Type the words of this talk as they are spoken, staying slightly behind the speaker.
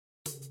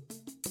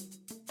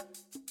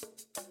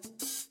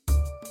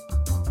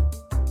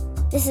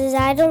This is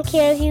I Don't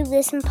Care If You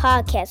Listen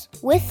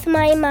podcast with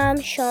my mom,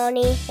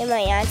 Shawnee, and my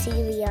auntie,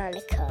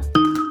 Leonica.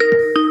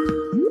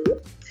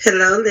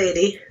 Hello,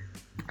 lady.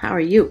 How are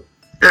you?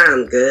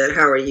 I'm good.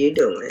 How are you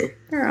doing?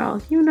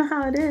 Girl, you know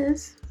how it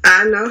is.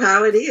 I know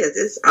how it is.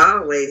 It's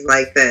always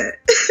like that.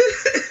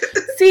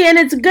 See, and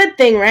it's a good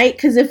thing, right?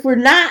 Because if we're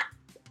not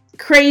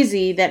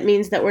crazy, that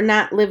means that we're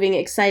not living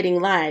exciting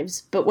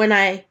lives. But when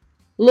I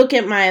look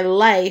at my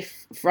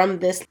life from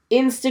this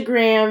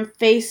Instagram,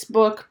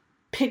 Facebook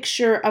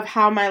picture of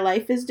how my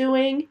life is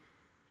doing,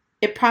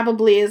 it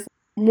probably is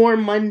more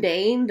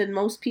mundane than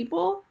most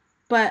people.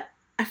 But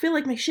I feel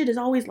like my shit is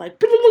always like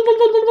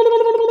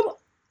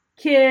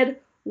kid,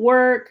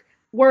 work,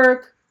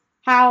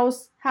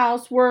 house,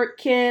 work,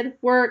 kid,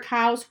 work,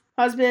 house,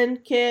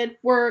 husband, kid,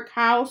 work,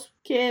 house,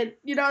 kid.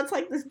 You know, it's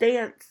like this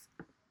dance.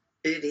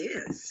 It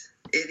is.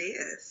 It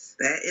is.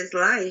 That is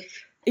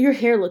life. Your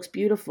hair looks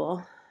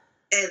beautiful.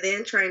 And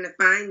then trying to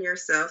find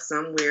yourself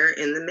somewhere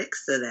in the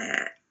mix of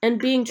that. And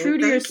being true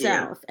to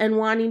yourself and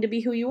wanting to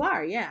be who you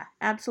are. Yeah,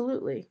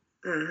 absolutely.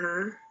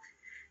 Uh-huh.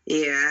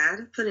 Yeah,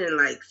 I put in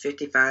like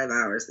 55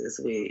 hours this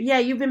week. Yeah,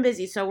 you've been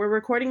busy, so we're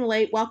recording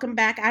late. Welcome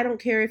back. I Don't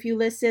Care If You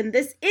Listen.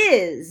 This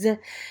is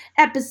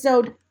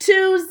episode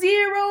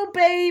 20,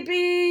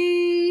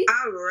 baby.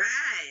 All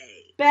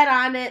right. Bet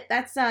on it.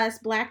 That's us.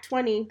 Black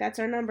 20. That's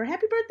our number.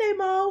 Happy birthday,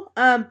 Mo.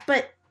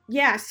 But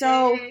yeah,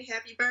 so. Hey,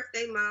 happy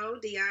birthday, Mo,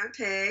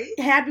 Deontay.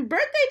 Happy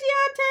birthday,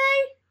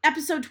 Deontay.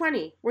 Episode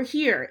 20. We're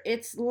here.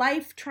 It's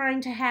life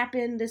trying to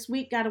happen. This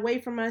week got away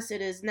from us.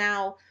 It is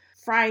now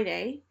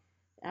Friday.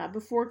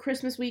 Before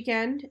Christmas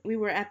weekend, we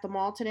were at the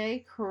mall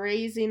today.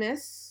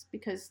 Craziness,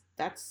 because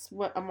that's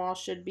what a mall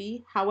should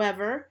be.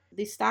 However,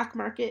 the stock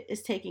market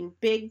is taking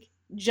big,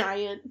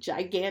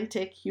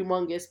 gigantic,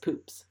 humongous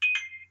poops.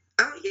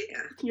 Oh,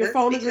 yeah. Your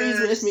phone agrees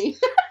with me.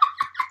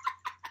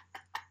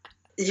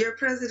 Your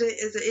president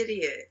is an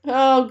idiot.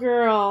 Oh,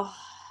 girl.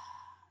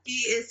 He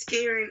is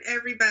scaring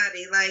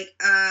everybody. Like,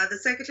 the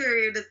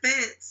Secretary of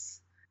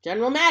Defense.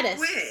 General Mattis.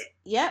 Quit.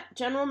 Yep,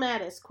 General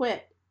Mattis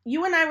quit.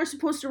 You and I were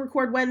supposed to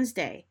record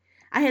Wednesday.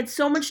 I had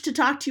so much to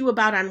talk to you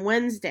about on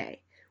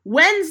Wednesday.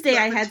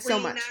 I had so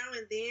much. Between now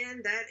and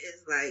then, that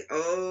is like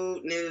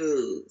old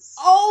news.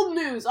 Old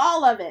news,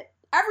 all of it.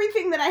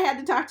 Everything that I had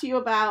to talk to you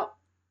about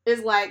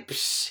is like,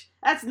 psh,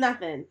 that's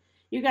nothing.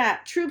 You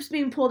got troops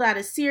being pulled out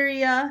of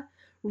Syria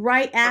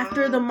right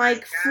after the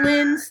Mike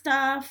Flynn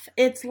stuff.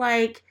 It's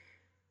like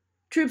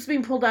troops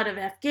being pulled out of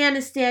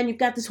Afghanistan. You've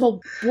got this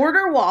whole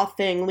border wall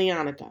thing,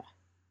 Leonica.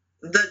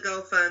 The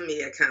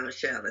GoFundMe account,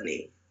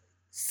 Shalini.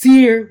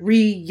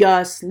 Seriously.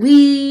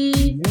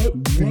 What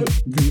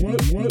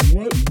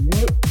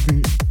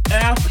the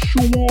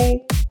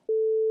actual?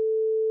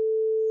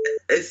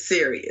 It's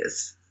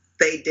serious.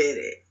 They did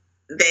it.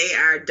 They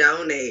are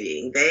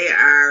donating. They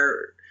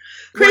are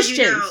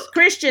Christians.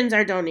 Christians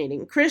are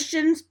donating.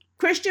 Christian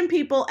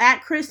people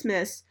at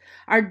Christmas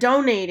are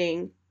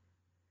donating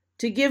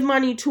to give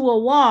money to a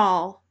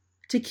wall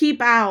to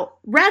keep out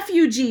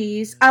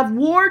refugees of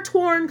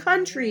war-torn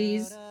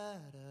countries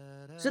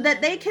so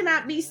that they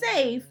cannot be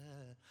safe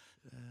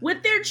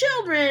with their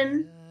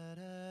children.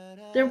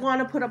 They want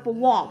to put up a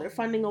wall. They're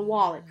funding a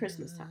wall at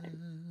Christmas time.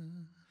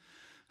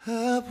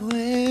 Up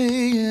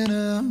way in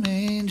a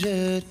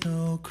manger,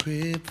 no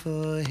crib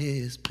for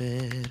his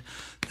bed.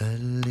 The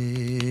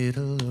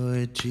little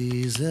Lord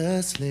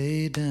Jesus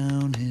laid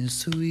down his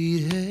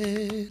sweet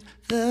head.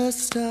 The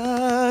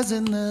stars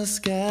in the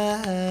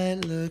sky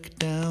looked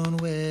down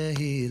where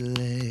he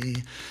lay.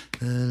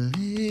 The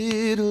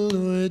little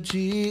Lord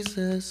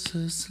Jesus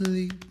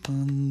asleep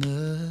on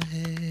the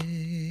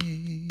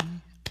hay.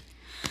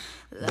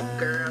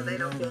 Girl, they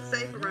don't feel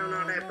safe around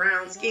all that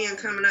brown skin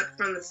coming up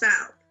from the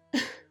south.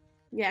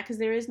 Yeah, because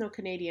there is no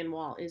Canadian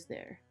wall, is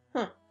there?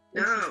 Huh.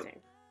 Interesting.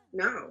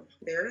 No,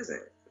 there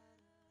isn't.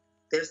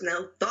 There's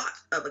no thought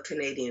of a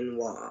Canadian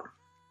wall.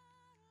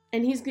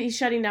 And he's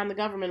shutting down the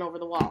government over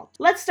the wall.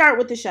 Let's start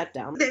with the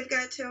shutdown. They've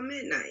got till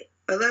midnight,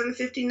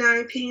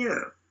 11:59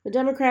 p.m. The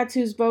Democrats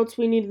whose votes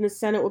we need in the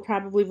Senate will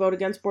probably vote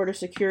against border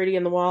security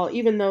and the wall,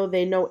 even though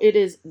they know it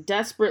is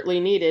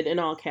desperately needed, in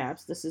all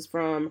caps. This is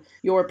from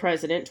your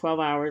president 12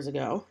 hours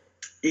ago.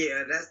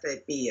 Yeah, that's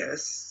that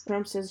BS.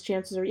 Trump says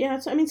chances are,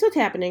 so it's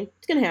happening.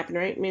 It's going to happen,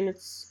 right? I mean,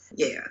 it's...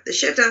 Yeah, the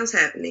shutdown's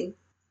happening.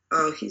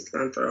 Oh, he's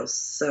going to throw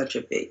such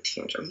a big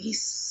tantrum.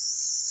 He's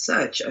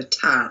such a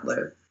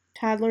toddler.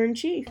 Toddler in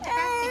chief.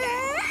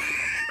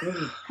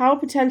 How a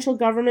potential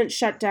government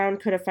shutdown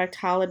could affect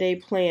holiday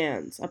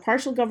plans.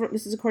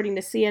 This is according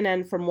to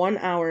CNN from 1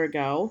 hour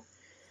ago.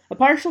 A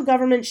partial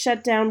government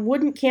shutdown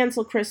wouldn't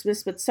cancel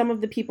Christmas, but some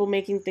of the people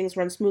making things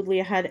run smoothly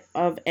ahead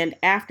of and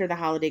after the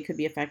holiday could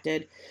be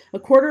affected. A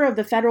quarter of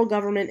the federal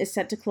government is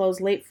set to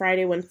close late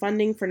Friday when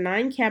funding for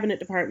 9 cabinet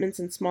departments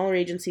and smaller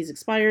agencies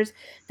expires.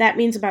 That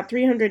means about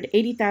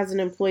 380,000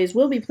 employees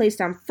will be placed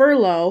on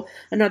furlough.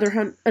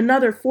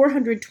 Another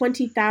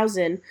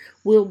 420,000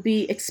 will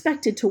be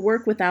expected to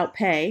work without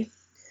pay.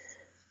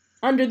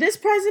 Under this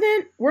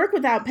president, work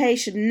without pay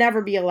should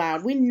never be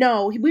allowed. We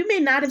know, we may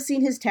not have seen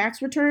his tax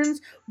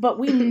returns, but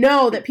we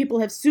know that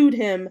people have sued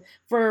him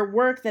for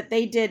work that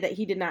they did that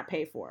he did not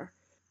pay for.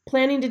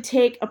 Planning to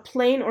take a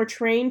plane or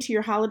train to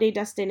your holiday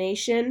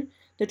destination,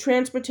 the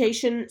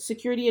Transportation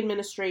Security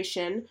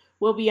Administration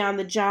will be on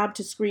the job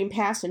to screen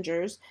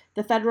passengers.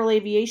 The Federal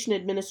Aviation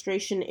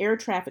Administration air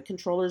traffic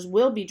controllers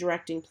will be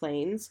directing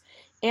planes.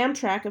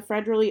 Amtrak, a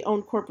federally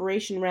owned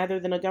corporation rather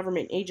than a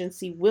government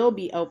agency, will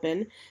be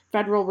open.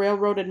 Federal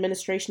Railroad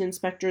Administration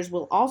inspectors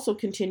will also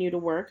continue to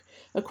work.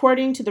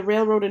 According to the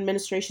Railroad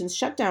Administration's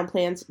shutdown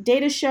plans,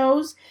 data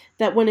shows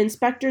that when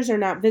inspectors are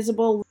not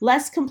visible,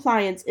 less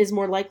compliance is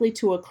more likely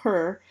to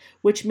occur,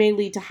 which may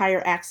lead to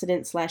higher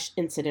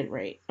accident/incident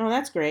rate. Oh,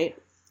 that's great.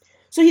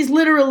 So he's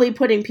literally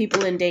putting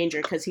people in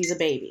danger because he's a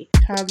baby.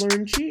 Toddler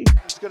in chief.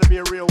 It's going to be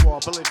a real war,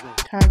 believe me.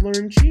 Toddler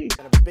in chief.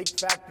 And a big,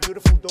 fat,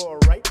 beautiful door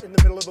right in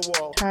the middle of the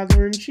wall.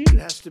 Toddler in chief. It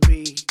has to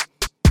be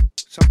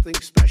something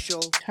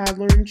special.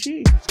 Toddler in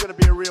chief. It's going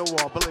to be a real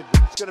war, believe me.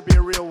 It's going to be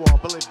a real war,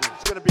 believe me.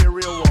 It's going to be a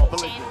real war,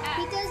 believe me.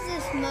 He does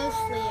this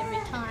mostly every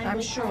time.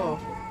 I'm sure.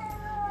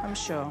 I'm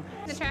sure.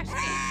 The trash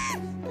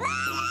can.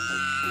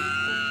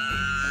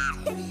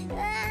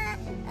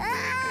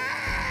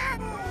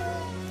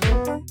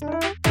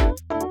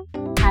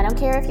 I don't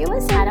care if you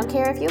listen. I don't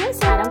care if you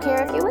listen. I don't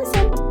care if you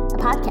listen. A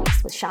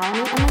podcast with Shawnee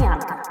and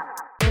Mayanka.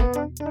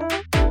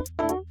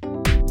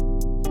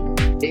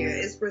 Yeah,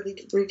 it's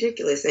really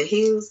ridiculous. And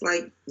he was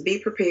like, be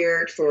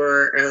prepared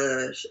for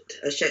a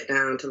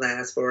shutdown to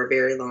last for a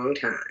very long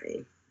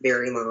time.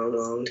 Very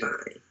long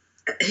time.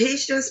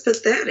 He's just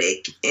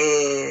pathetic.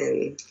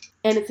 And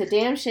it's a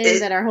damn shame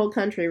that our whole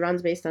country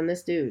runs based on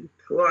this dude.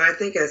 Well, I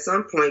think at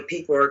some point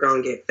people are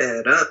going to get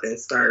fed up and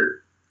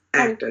start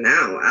acting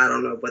out. I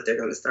don't know what they're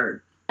going to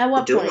start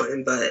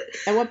doing, but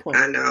at what point?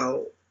 I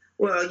know.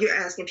 Well, you're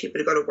asking people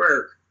to go to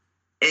work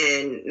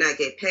and not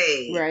get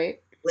paid,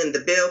 right? When the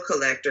bill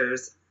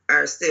collectors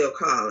are still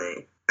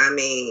calling. I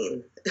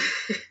mean,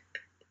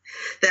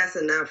 that's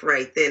enough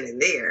right then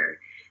and there.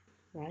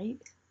 Right.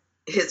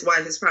 His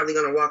wife is probably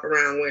going to walk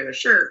around wearing a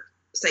shirt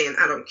saying,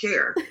 "I don't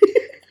care."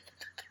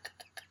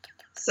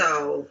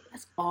 So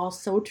that's all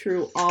so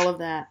true. All of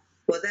that.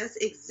 Well, that's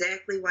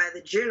exactly why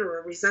the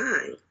general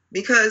resigned,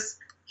 because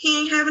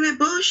he ain't having that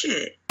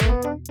bullshit.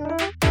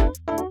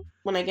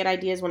 When I get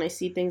ideas, when I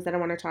see things that I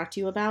want to talk to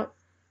you about,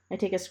 I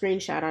take a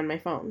screenshot on my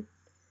phone.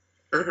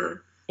 Uh-huh.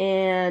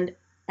 And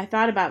I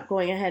thought about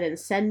going ahead and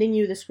sending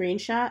you the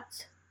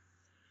screenshots.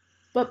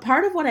 But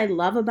part of what I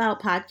love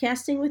about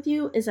podcasting with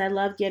you is I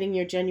love getting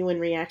your genuine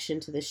reaction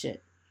to this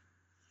shit.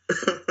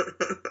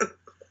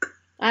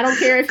 I don't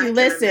care if you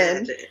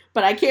listen,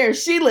 but I care if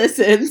she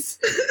listens.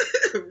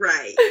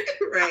 Right.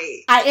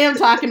 I am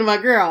talking to my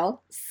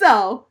girl.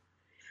 So,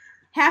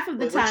 half of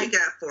the time, what you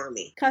got for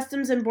me?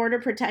 Customs and Border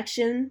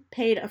Protection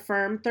paid a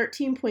firm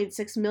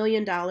 $13.6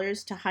 million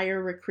to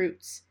hire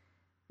recruits.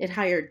 It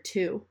hired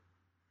 2.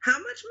 How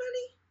much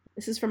money?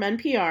 This is from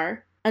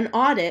NPR. An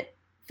audit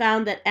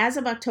found that as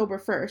of October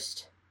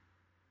 1st,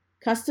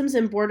 Customs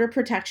and Border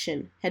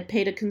Protection had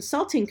paid a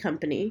consulting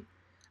company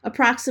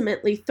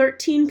approximately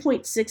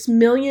 $13.6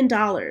 million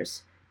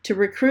to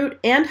recruit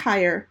and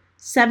hire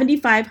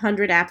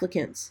 7,500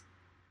 applicants.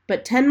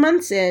 But 10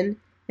 months in,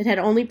 it had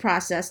only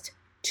processed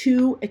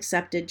 2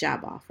 accepted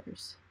job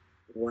offers.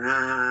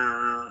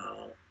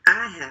 Wow.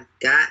 I have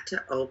got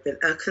to open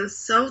a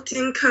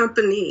consulting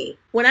company.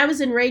 When I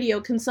was in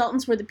radio,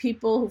 consultants were the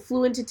people who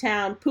flew into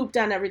town, pooped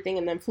on everything,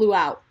 and then flew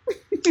out.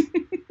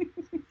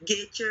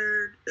 Get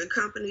your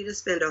company to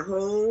spend a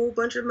whole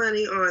bunch of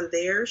money on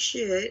their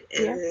shit,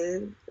 and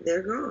then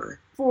they're gone.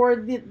 For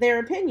their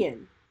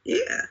opinion.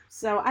 Yeah.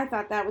 So I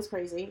thought that was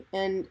crazy.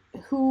 And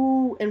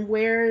who and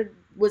where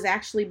was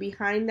actually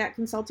behind that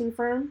consulting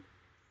firm?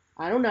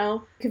 I don't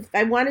know. If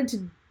I wanted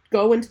to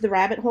go into the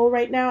rabbit hole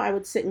right now, I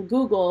would sit and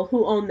Google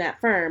who owned that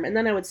firm, and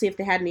then I would see if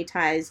they had any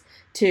ties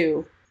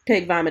to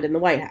pig vomit in the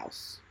White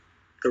House.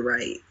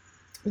 Right.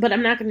 But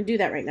I'm not going to do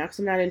that right now because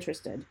I'm not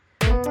interested.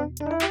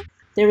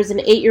 There was an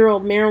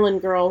 8-year-old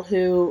Maryland girl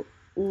who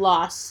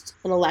lost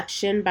an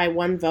election by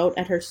 1 vote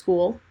at her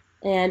school,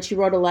 and she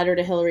wrote a letter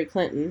to Hillary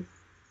Clinton.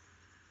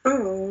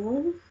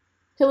 Oh.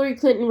 Hillary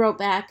Clinton wrote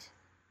back,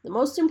 "The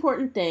most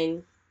important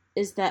thing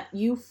is that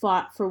you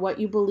fought for what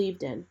you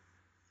believed in,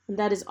 and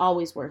that is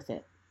always worth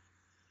it.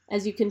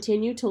 As you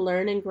continue to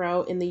learn and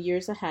grow in the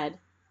years ahead,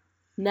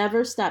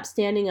 never stop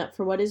standing up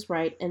for what is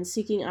right and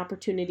seeking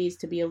opportunities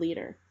to be a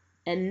leader.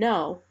 And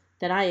know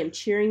that I am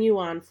cheering you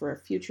on for a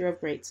future of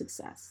great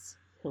success.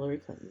 Hillary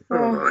Clinton."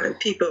 Oh, and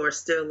people are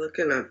still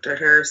looking up to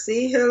her.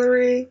 See,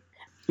 Hillary?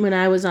 When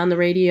I was on the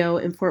radio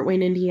in Fort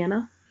Wayne,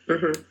 Indiana,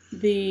 mm-hmm.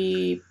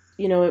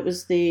 It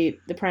was the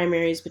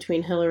primaries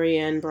between Hillary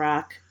and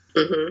Barack.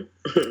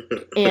 Mm-hmm.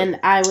 And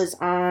I was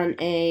on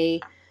a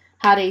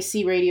Hot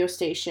AC radio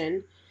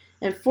station.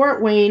 And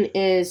Fort Wayne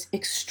is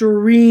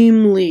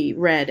extremely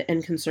red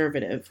and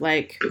conservative.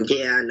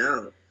 Yeah, I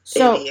know.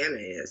 So,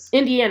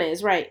 Indiana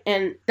is, right.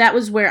 And that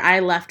was where I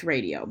left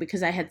radio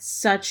because I had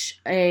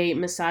such a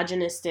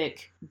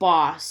misogynistic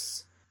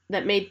boss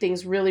that made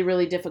things really,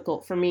 really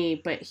difficult for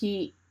me, but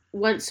he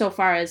went so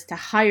far as to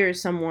hire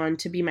someone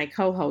to be my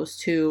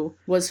co-host who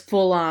was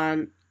full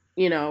on,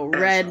 you know,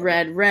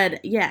 red.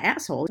 Yeah,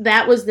 asshole.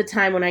 That was the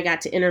time when I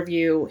got to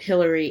interview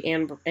Hillary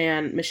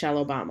and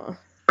Michelle Obama.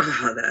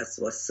 Oh, that's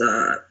what's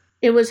up.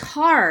 It was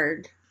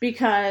hard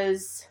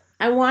because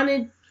I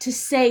wanted to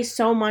say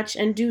so much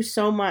and do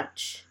so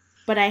much,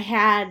 but I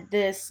had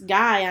this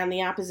guy on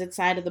the opposite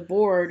side of the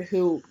board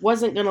who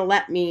wasn't going to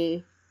let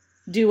me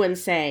do and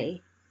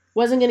say,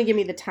 wasn't going to give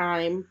me the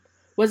time,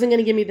 wasn't going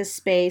to give me the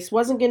space,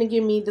 wasn't going to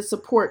give me the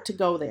support to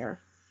go there.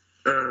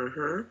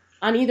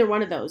 On either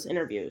one of those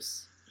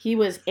interviews. He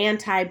was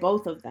anti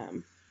both of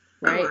them,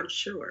 right? Oh, I'm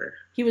sure.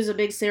 He was a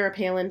big Sarah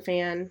Palin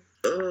fan.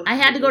 I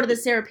had to go to the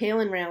Sarah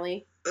Palin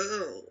rally.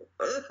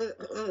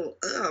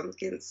 I'm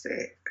getting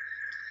sick.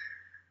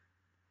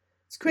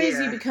 It's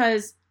crazy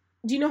because,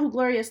 do you know who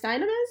Gloria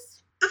Steinem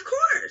is? Of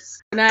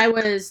course. When I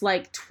was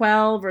like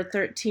 12 or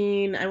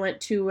 13, I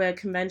went to a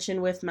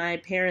convention with my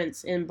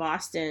parents in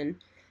Boston,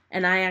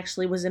 and I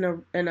actually was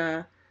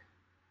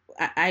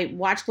I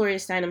watched Gloria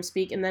Steinem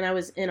speak, and then I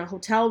was in a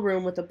hotel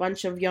room with a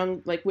bunch of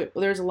young, like,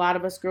 there's a lot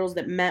of us girls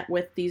that met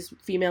with these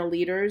female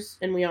leaders,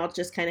 and we all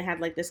just kind of had,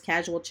 like, this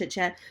casual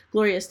chit-chat.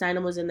 Gloria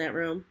Steinem was in that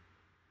room.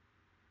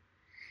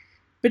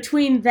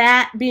 Between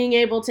that, being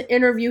able to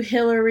interview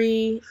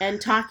Hillary, and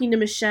talking to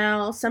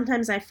Michelle,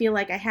 sometimes I feel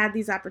like I had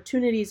these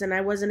opportunities, and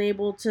I wasn't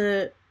able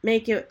to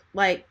make it,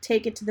 like,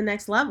 take it to the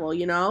next level,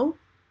 you know?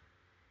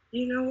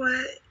 You know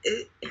what?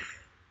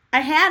 I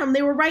had them.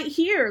 They were right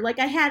here. Like,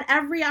 I had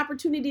every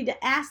opportunity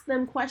to ask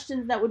them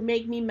questions that would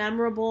make me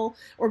memorable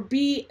or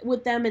be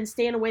with them and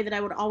stay in a way that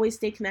I would always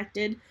stay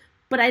connected.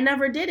 But I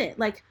never did it.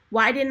 Like,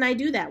 why didn't I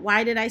do that?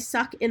 Why did I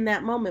suck in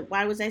that moment?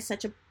 Why was I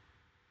such a...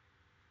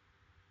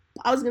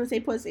 I was going to say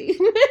pussy in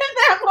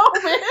that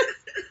moment.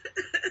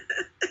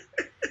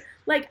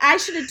 Like, I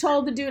should have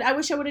told the dude... I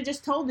wish I would have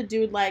just told the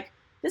dude, like,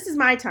 this is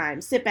my time.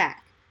 Sit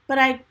back. But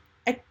I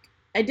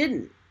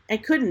didn't. I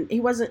couldn't.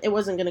 It wasn't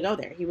going to go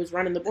there. He was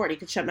running the board. He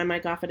could shut my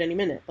mic off at any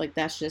minute. Like,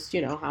 that's just, you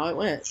know, how it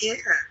went. Yeah,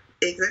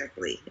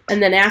 exactly.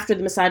 And then after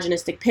the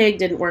misogynistic pig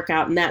didn't work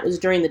out, and that was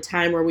during the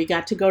time where we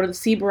got to go to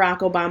see Barack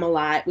Obama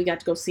live. We got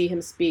to go see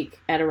him speak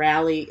at a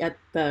rally, at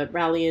the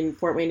rally in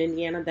Fort Wayne,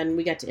 Indiana. Then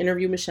we got to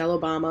interview Michelle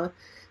Obama.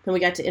 Then we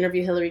got to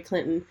interview Hillary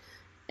Clinton.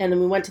 And then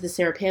we went to the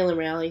Sarah Palin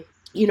rally.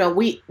 You know,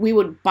 we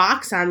would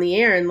box on the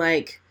air, and,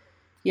 like,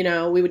 you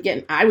know,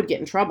 I would get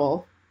in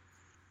trouble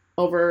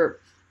over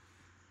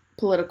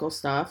political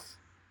stuff,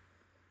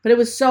 but it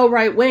was so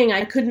right wing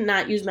I couldn't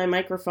not use my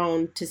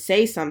microphone to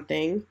say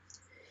something.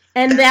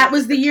 And that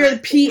was the year,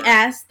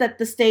 PS, that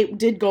the state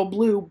did go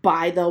blue,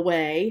 by the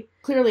way.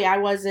 Clearly I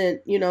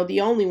wasn't, you know, the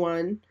only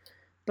one,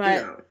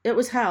 but It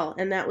was hell.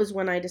 And that was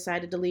when I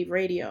decided to leave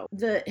radio.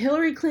 The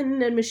Hillary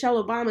Clinton and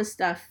Michelle Obama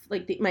stuff,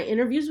 like my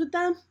interviews with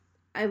them,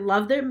 I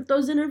love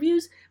those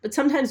interviews, but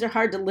sometimes they're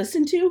hard to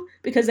listen to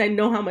because I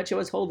know how much I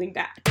was holding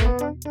back.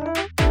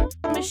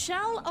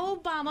 Michelle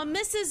Obama,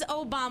 Mrs.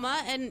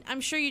 Obama, and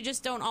I'm sure you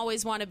just don't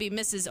always want to be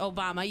Mrs.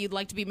 Obama. You'd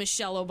like to be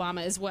Michelle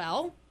Obama as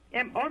well.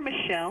 Or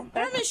Michelle.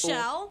 Or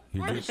Michelle.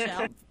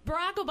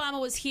 Barack Obama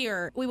was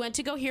here. We went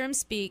to go hear him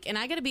speak, and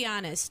I got to be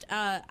honest,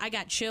 I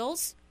got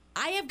chills.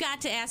 I have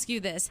got to ask you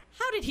this.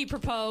 How did he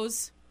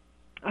propose?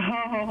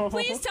 Oh.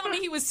 Please tell me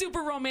he was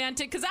super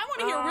romantic, because I want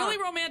to hear a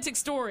really romantic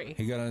story.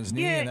 He got on his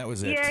knee and that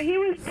was it. Yeah, he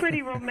was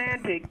pretty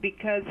romantic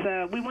because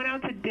we went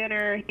out to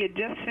dinner. He had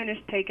just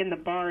finished taking the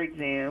bar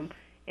exam,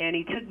 and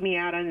he took me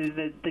out under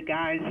the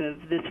guise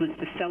of this was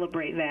to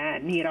celebrate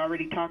that, and he had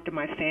already talked to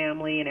my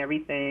family and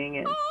everything.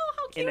 And, how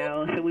cute. You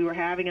know, so we were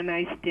having a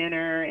nice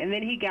dinner, and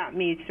then he got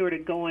me sort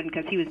of going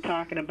because he was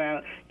talking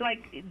about,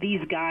 like,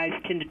 these guys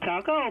tend to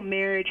talk, oh,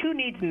 marriage, who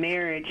needs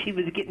marriage? He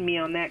was getting me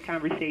on that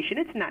conversation.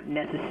 It's not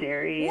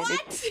necessary.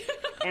 What?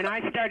 And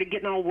I started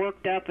getting all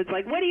worked up. It's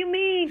like, what do you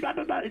mean? Blah,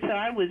 blah, blah. So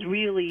I was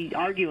really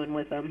arguing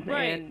with him.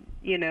 Right. And,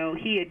 you know,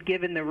 he had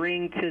given the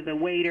ring to the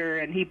waiter,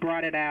 and he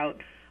brought it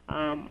out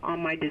on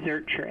my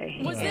dessert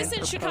tray. Was this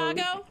in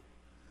Chicago?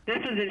 This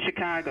was in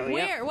Chicago.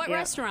 Where? Yep. What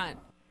restaurant?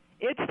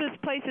 It's this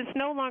place. It's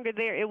no longer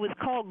there. It was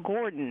called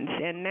Gordon's,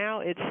 and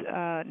now it's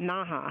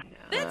Naha.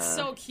 That's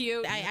so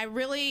cute. I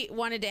really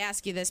wanted to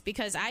ask you this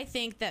because I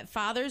think that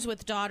fathers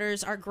with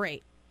daughters are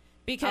great.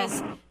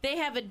 Because they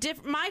have a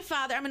different... My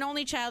father, I'm an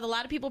only child. A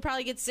lot of people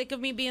probably get sick of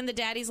me being the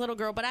daddy's little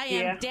girl, but I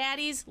am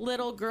daddy's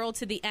little girl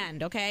to the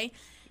end, okay?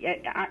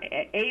 Yeah,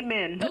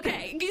 amen.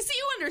 Okay. You see,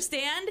 you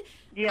understand?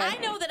 Yeah.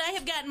 I know that I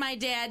have gotten my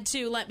dad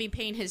to let me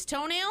paint his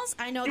toenails.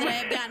 I know that I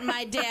have gotten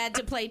my dad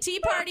to play Tea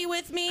Party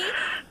with me.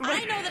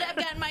 I know that I've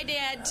gotten my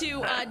dad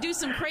to do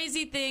some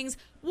crazy things.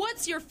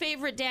 What's your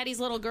favorite daddy's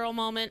little girl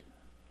moment?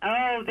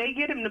 Oh, they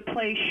get him to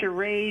play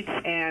charades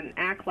and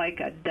act like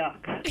a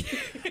duck.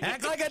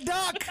 Act like a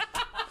duck!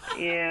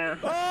 Yeah.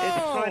 Oh.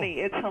 It's funny.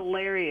 It's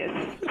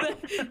hilarious.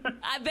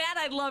 That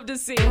I'd love to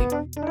see.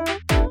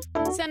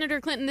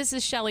 Senator Clinton, this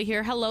is Shelley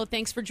here. Hello,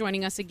 thanks for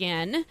joining us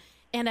again.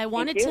 And I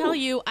want to tell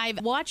you,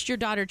 I've watched your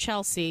daughter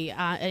Chelsea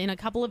in a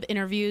couple of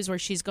interviews where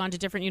she's gone to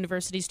different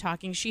universities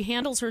talking. She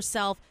handles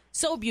herself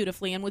so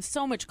beautifully and with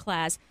so much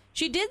class.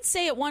 She did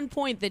say at one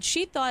point that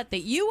she thought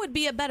that you would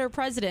be a better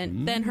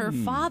president than her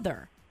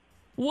father.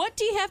 What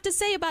do you have to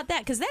say about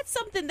that? Because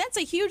that's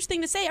a huge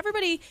thing to say.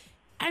 Everybody,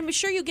 I'm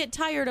sure you get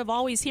tired of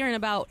always hearing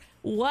about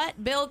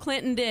what Bill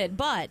Clinton did,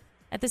 but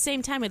at the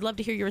same time, I'd love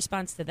to hear your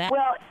response to that.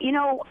 Well,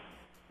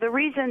 the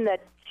reason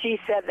that she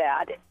said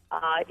that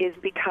is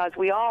because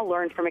we all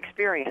learn from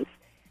experience.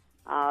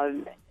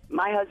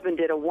 My husband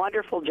did a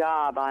wonderful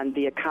job on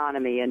the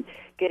economy and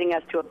getting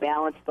us to a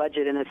balanced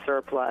budget and a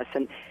surplus,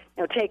 and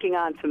taking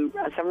on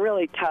some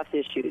really tough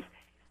issues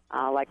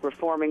like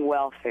reforming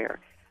welfare.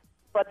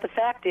 But the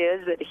fact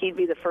is that he'd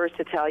be the first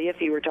to tell you, if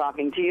he were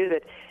talking to you,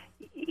 that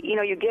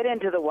you get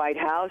into the White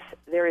House,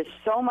 there is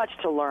so much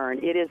to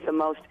learn. It is the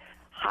most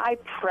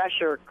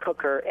high-pressure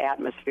cooker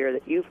atmosphere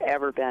that you've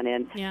ever been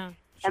in. Yeah.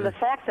 Sure. And the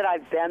fact that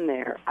I've been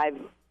there, I've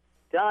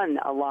done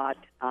a lot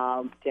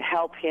to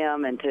help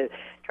him and to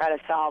try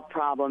to solve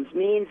problems,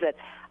 means that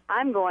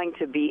I'm going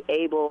to be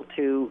able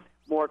to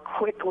more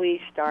quickly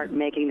start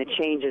making the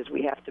changes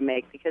we have to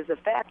make. Because the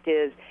fact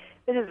is,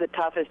 this is the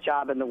toughest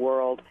job in the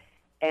world,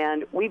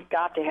 and we've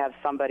got to have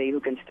somebody who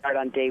can start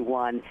on day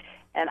one.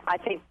 And I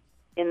think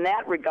in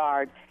that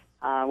regard,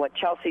 what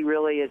Chelsea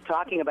really is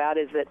talking about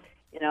is that,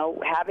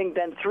 having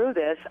been through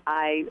this,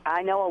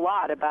 I know a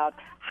lot about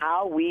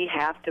how we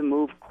have to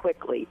move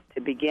quickly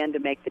to begin to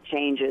make the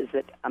changes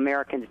that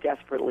Americans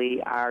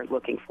desperately are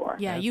looking for.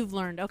 Yeah, you've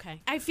learned. Okay.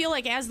 I feel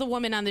like as the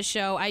woman on the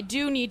show, I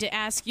do need to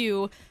ask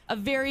you a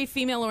very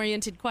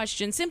female-oriented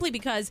question, simply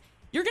because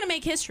you're going to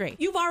make history.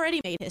 You've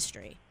already made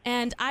history.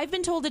 And I've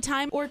been told a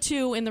time or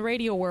two in the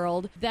radio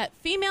world that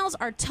females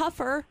are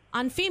tougher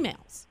on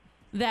females,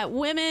 that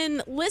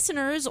women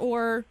listeners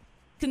or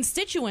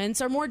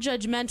constituents are more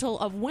judgmental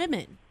of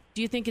women.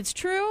 Do you think it's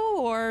true,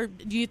 or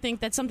do you think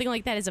that something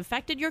like that has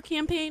affected your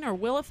campaign or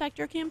will affect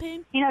your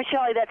campaign?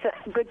 Shelley, that's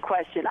a good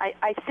question.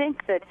 I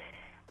think that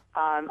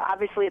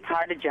obviously it's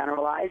hard to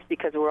generalize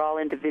because we're all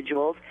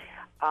individuals,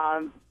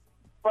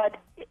 but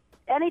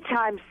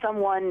anytime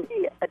someone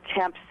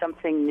attempts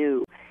something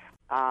new,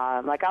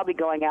 like I'll be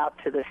going out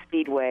to the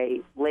Speedway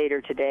later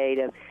today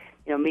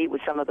to meet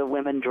with some of the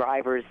women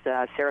drivers.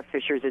 Sarah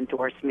Fisher's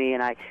endorsed me,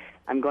 and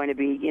I'm going to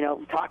be,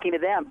 talking to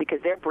them because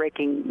they're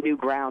breaking new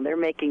ground. They're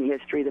making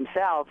history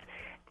themselves.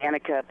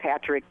 Danica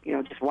Patrick,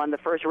 just won the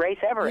first race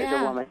ever as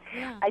a woman.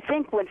 Yeah. I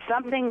think when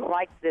something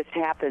like this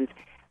happens,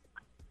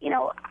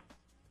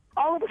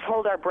 all of us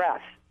hold our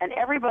breath, and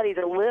everybody's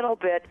a little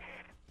bit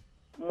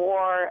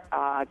more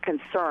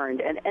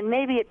concerned. And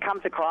maybe it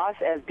comes across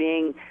as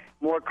being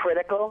more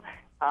critical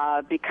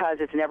because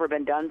it's never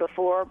been done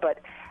before. But,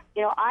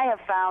 I have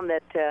found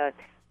that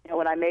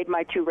when I made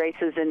my 2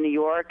 races in New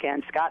York,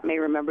 and Scott may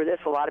remember this,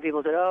 a lot of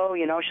people said,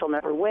 she'll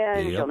never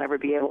win. Yep. She'll never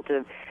be able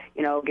to,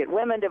 get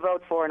women to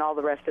vote for and all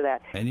the rest of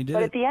that. And you did.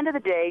 But at the end of the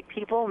day,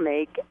 people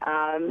make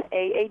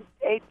a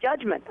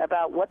judgment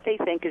about what they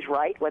think is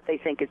right, what they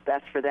think is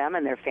best for them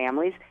and their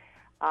families.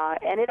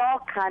 And it all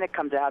kind of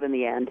comes out in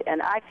the end.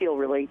 And I feel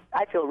really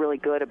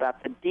good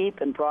about the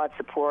deep and broad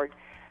support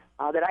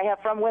that I have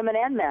from women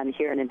and men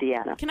here in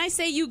Indiana. Can I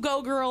say you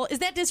go, girl? Is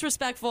that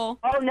disrespectful?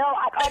 Oh, no.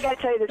 I got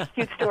to tell you this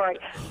cute story.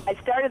 I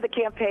started the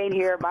campaign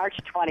here March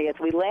 20th.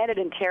 We landed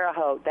in Terre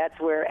Haute. That's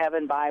where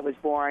Evan Bayh was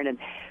born. And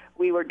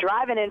we were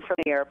driving in from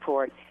the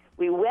airport.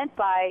 We went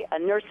by a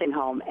nursing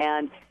home,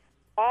 and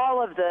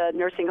all of the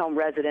nursing home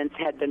residents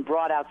had been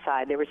brought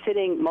outside. They were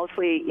sitting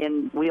mostly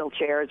in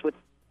wheelchairs with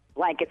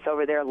blankets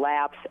over their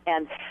laps.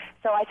 And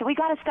so I said, we've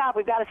got to stop.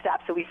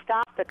 So we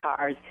stopped the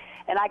cars,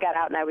 and I got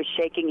out, and I was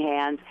shaking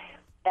hands.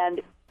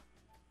 And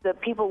the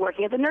people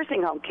working at the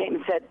nursing home came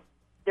and said,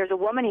 there's a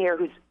woman here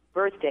whose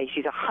birthday,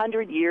 she's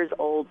 100 years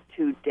old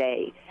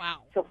today.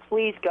 Wow. So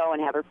please go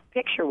and have a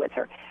picture with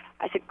her.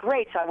 I said,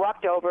 great. So I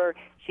walked over.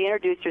 She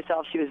introduced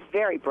herself. She was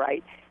very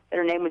bright. And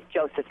her name was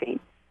Josephine.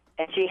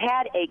 And she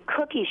had a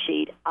cookie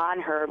sheet on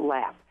her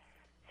lap.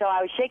 So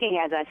I was shaking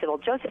hands, and I said, well,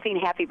 Josephine,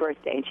 happy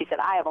birthday. And she said,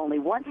 I have only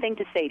one thing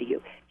to say to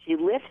you. She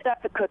lifted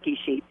up the cookie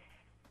sheet.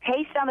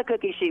 Pasted on the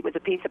cookie sheet was a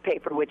piece of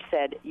paper which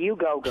said, you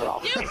go,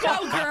 girl. You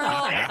go,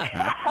 girl.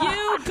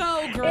 You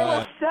go,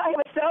 girl. It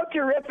was so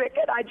terrific,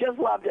 and I just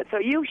loved it. So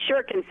you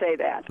sure can say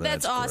that.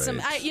 That's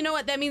awesome. You know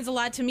what? That means a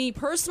lot to me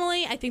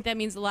personally. I think that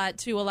means a lot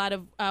to a lot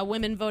of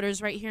women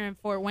voters right here in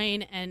Fort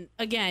Wayne. And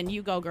again,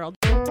 you go, girl.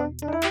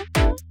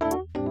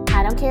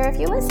 I don't care if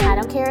you listen. I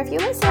don't care if you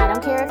listen. I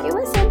don't care if you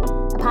listen.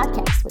 A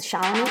podcast with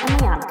Shalini and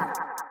Mayanka.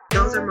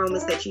 Those are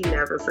moments that you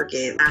never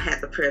forget. I had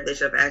the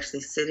privilege of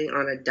actually sitting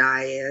on a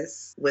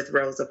dais with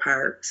Rosa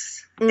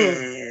Parks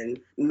and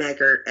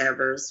Medgar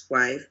Evers'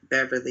 wife,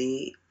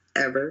 Beverly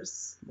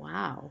Evers.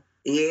 Wow.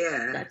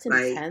 Yeah. That's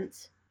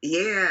intense.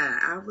 Yeah,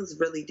 I was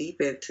really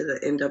deep into the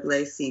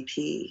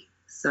NAACP.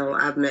 So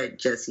I've met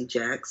Jesse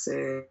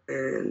Jackson,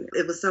 and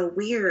it was so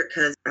weird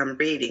because I'm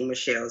reading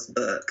Michelle's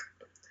book,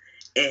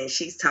 and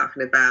she's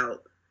talking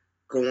about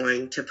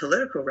going to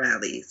political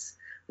rallies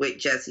with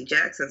Jesse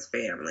Jackson's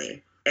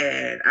family.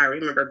 And I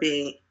remember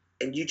being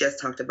and you just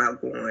talked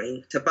about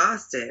going to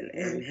Boston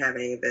and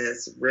having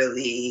this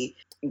really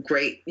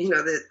great,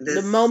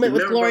 the moment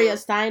with Gloria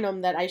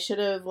Steinem that I should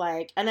have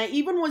and I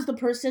even was the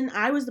person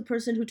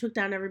who took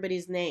down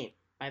everybody's name,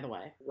 by the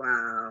way.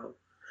 Wow.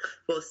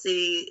 Well,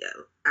 see,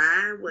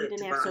 I went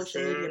to Boston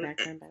social media back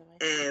then, by the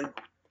way. And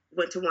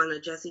went to one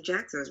of Jesse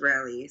Jackson's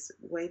rallies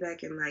way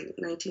back in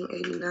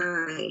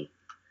 1989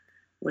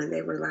 when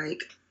they were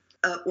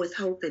up with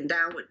hope and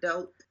down with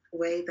dope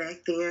way back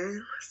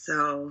then.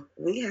 So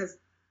we have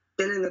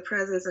been in the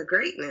presence of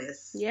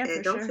greatness. Yeah, and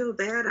for don't feel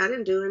bad. I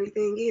didn't do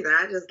anything either.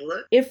 I just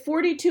looked. If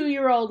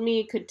 42-year-old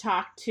me could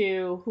talk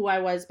to who I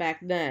was back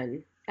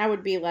then, I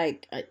would be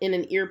in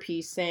an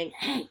earpiece saying,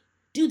 "Hey,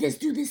 do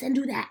this, and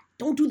do that.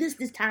 Don't do this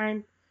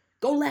time.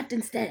 Go left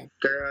instead."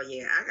 Girl,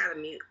 yeah, I gotta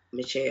mute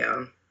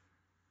Michelle.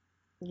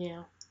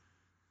 Yeah.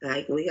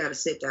 We gotta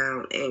sit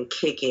down and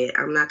kick it.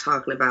 I'm not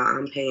talking about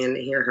I'm paying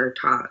to hear her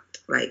talk.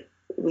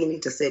 We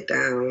need to sit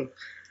down.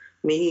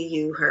 Me,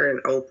 you, her,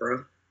 and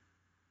Oprah.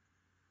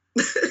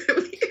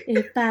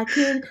 If I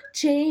could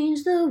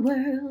change the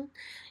world,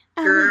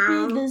 I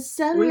Girl, would be the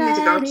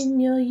sunlight in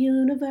your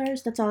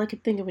universe. That's all I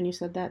could think of when you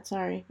said that.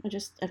 Sorry.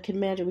 I could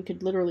imagine we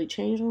could literally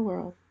change the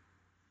world.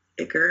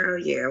 Girl,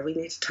 yeah, we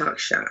need to talk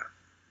shop.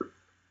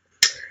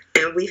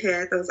 And we've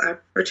had those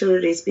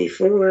opportunities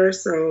before,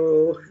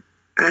 so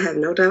I have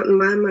no doubt in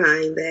my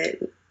mind that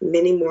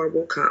many more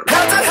will come.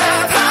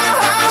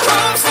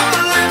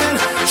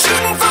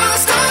 Shooting for the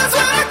stars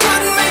when I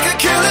couldn't make a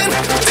killing.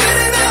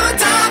 Didn't have a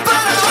dime,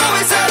 but I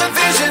always had a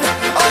vision.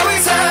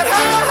 Always had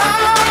high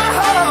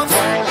hopes.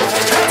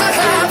 Had to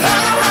have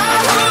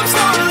high hopes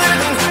for a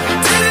living.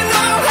 Didn't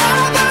know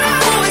how, but I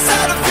always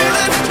had a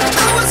feeling.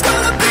 I was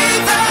gonna be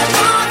that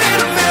one in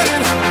a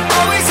million.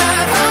 Always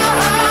had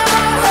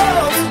high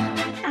hopes.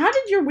 How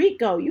did your week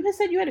go? You had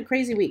said you had a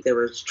crazy week. There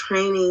was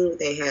training.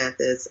 They had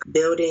this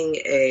building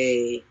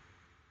a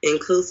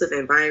inclusive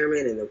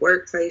environment in the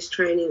workplace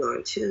training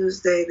on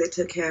Tuesday that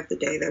took half the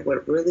day. That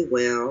went really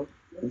well.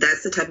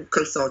 That's the type of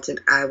consultant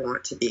I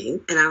want to be.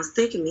 And I was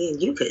thinking,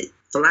 man, you could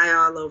fly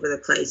all over the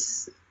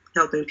place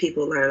helping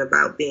people learn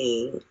about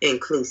being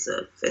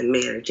inclusive and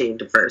managing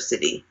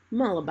diversity.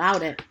 I'm all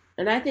about it.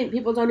 And I think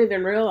people don't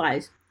even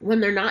realize when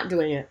they're not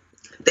doing it.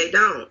 They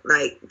don't.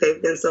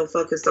 They've been so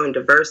focused on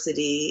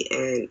diversity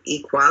and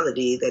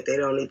equality that they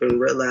don't even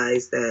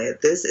realize that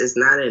this is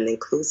not an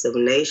inclusive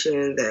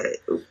nation that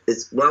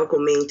is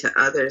welcoming to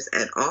others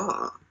at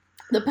all.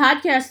 The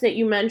podcast that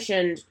you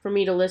mentioned for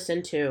me to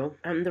listen to,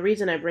 the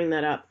reason I bring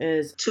that up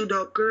is... Two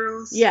Dope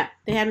Girls? Yeah,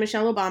 they had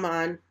Michelle Obama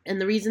on. And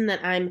the reason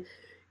that I'm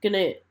going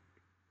to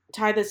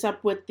tie this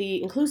up with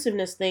the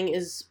inclusiveness thing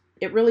is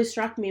it really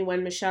struck me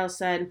when Michelle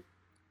said...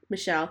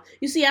 Michelle.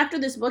 You see, after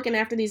this book and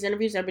after these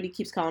interviews, everybody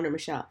keeps calling her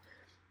Michelle.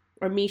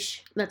 Or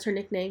Mish. That's her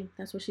nickname.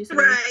 That's what she said.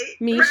 Right.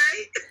 Mish.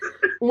 Right.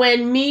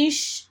 When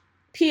Mish...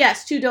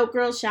 P.S. Two Dope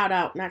Girls, shout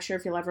out. Not sure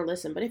if you'll ever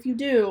listen, but if you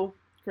do,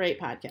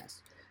 great podcast.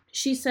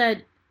 She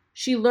said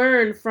she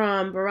learned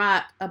from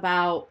Barack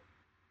about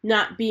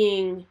not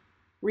being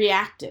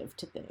reactive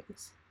to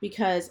things.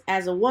 Because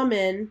as a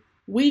woman,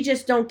 we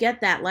just don't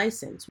get that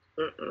license.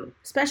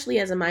 Especially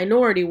as a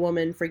minority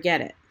woman,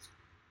 forget it.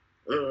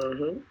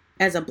 Mm-hmm.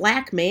 As a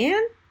black man,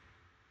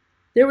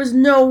 there was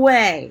no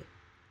way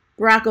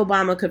Barack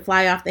Obama could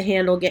fly off the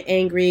handle, get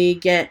angry,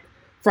 get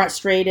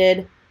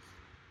frustrated.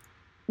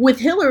 With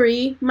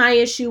Hillary, my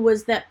issue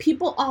was that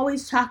people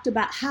always talked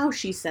about how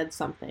she said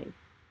something.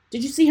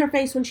 Did you see her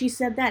face when she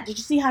said that? Did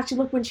you see how she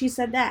looked when she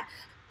said that?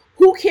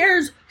 Who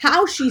cares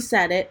how she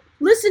said it?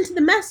 Listen to the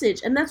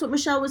message. And that's what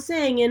Michelle was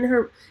saying in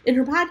her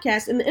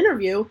podcast, in the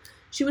interview.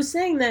 She was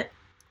saying that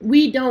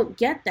we don't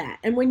get that.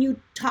 And when you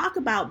talk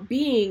about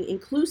being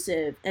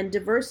inclusive and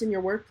diverse in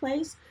your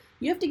workplace,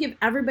 you have to give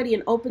everybody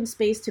an open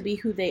space to be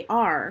who they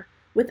are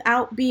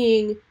without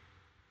being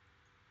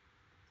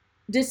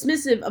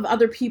dismissive of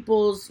other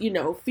people's,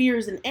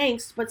 fears and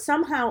angst, but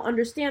somehow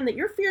understand that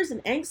your fears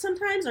and angst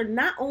sometimes are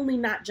not only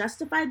not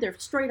justified, they're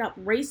straight up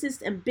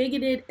racist and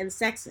bigoted and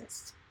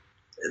sexist.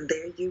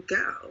 There you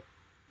go.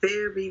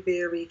 Very,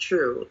 very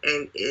true.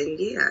 And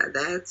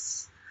yeah,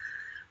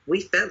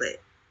 we feel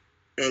it.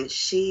 And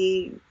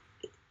she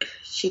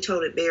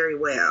told it very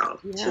well,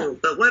 too.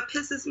 But what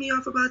pisses me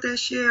off about that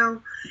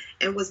show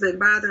and what's been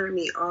bothering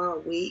me all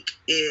week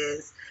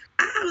is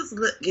I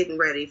was getting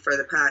ready for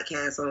the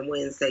podcast on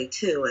Wednesday,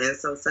 too. And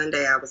so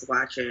Sunday I was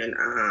watching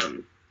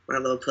my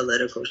little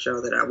political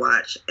show that I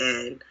watch.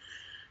 And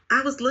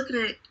I was looking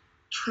at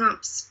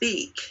Trump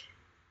speak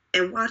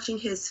and watching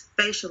his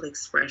facial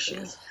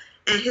expressions.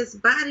 And his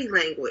body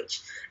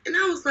language. And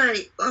I was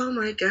like, oh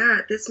my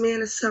God, this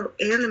man is so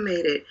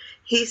animated.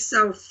 He's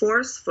so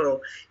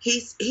forceful.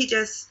 He's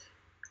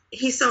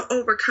so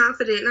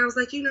overconfident. And I was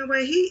like, you know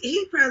what?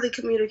 He probably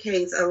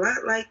communicates a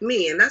lot like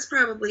me. And that's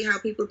probably how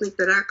people think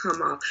that I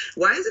come off.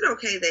 Why is it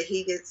okay that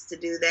he gets to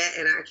do that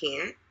and I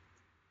can't?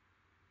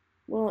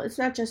 Well, it's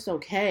not just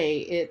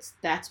okay.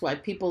 That's why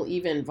people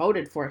even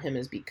voted for him,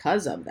 is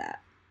because of that.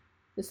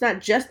 It's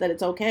not just that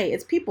it's okay.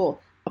 It's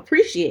people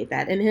appreciate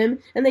that in him,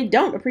 and they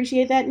don't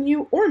appreciate that in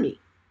you or me.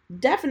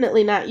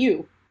 Definitely not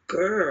you.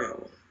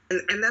 Girl.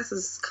 And that's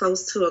as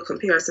close to a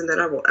comparison that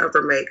I will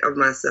ever make of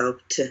myself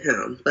to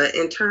him. But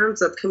in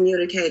terms of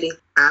communicating,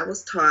 I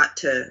was taught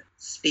to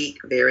speak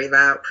very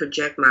loud,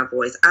 project my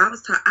voice. I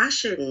was taught I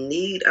shouldn't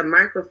need a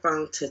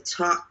microphone to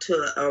talk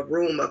to a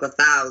room of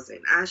 1,000.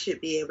 I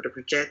should be able to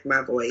project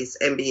my voice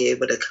and be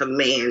able to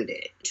command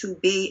it. To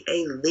be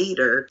a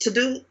leader, to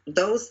do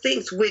those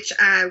things which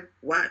I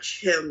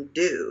watch him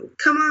do.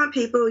 Come on,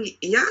 people.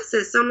 Y'all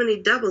said so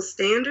many double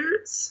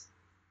standards.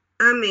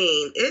 I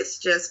mean, it's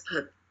just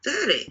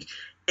pathetic.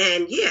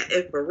 And yeah,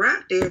 if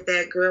Barack did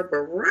that, girl,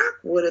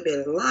 Barack would have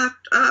been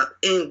locked up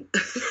and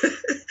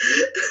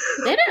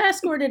they'd have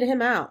escorted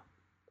him out.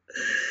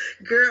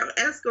 Girl,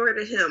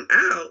 escorted him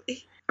out.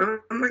 Oh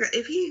my God,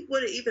 if he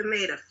would have even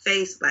made a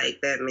face like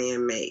that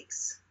man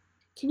makes.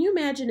 Can you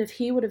imagine if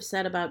he would have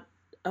said about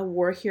a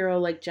war hero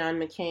like John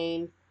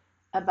McCain,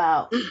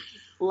 about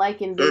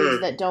liking dudes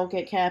that don't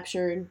get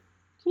captured?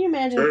 Can you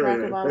imagine if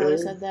Barack Obama would have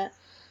said that?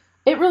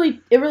 It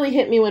really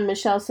hit me when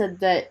Michelle said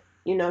that,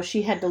 you know,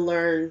 she had to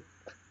learn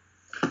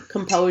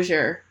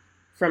composure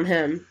from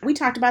him. We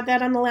talked about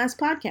that on the last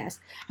podcast.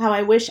 How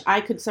I wish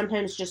I could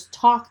sometimes just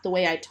talk the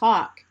way I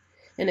talk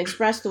and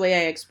express the way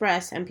I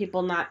express and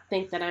people not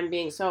think that I'm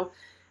being so...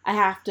 I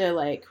have to,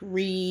 like,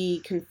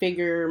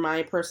 reconfigure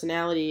my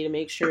personality to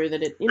make sure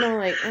that it, you know,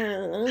 like...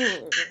 And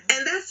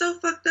that's so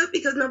fucked up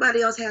because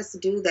nobody else has to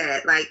do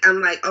that. Like,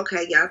 I'm like,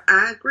 okay, yeah,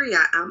 I agree.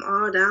 I'm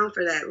all down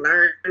for that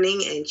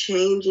learning and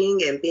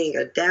changing and being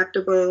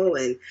adaptable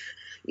and,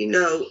 you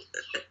know,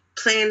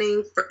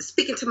 planning, for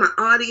speaking to my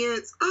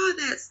audience, all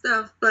that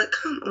stuff. But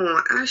come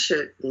on, I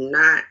should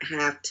not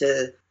have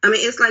to... I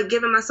mean, it's like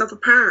giving myself a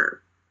perm.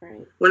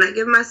 Right. When I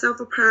give myself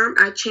a perm,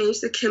 I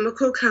change the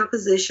chemical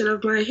composition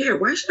of my hair.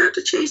 Why should I have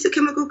to change the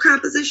chemical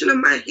composition of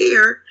my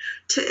hair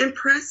to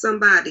impress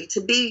somebody,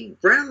 to be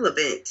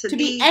relevant, to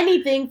be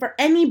anything for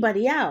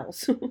anybody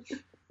else?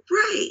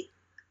 Right.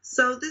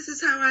 So this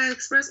is how I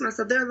express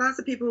myself. There are lots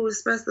of people who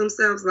express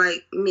themselves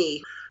like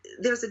me.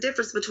 There's a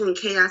difference between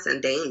chaos and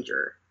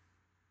danger.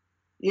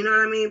 You know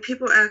what I mean?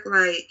 People act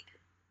like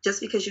just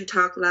because you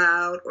talk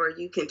loud or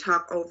you can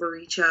talk over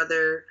each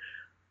other,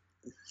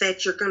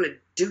 that you're going to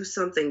do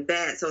something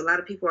bad. So a lot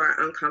of people are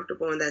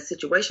uncomfortable in that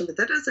situation, but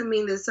that doesn't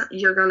mean that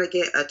you're going to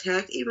get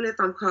attacked. Even if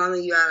I'm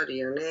calling you out of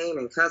your name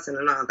and cussing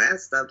and all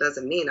that stuff,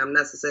 doesn't mean I'm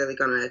necessarily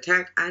going to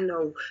attack. I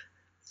know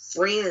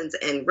friends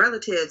and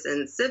relatives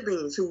and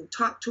siblings who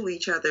talk to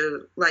each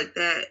other like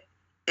that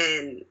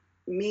and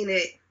mean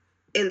it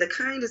in the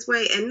kindest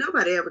way, and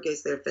nobody ever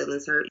gets their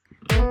feelings hurt.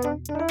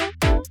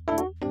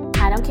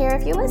 I don't care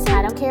if you listen.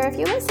 I don't care if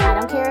you listen. I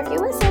don't care if you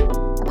listen.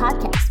 A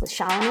podcast with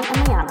Shalini and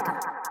Mayanka.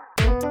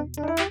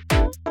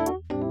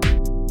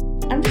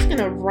 I'm just going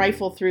to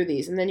rifle through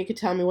these, and then you can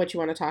tell me what you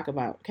want to talk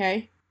about,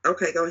 okay?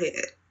 Okay, go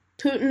ahead.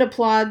 Putin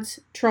applauds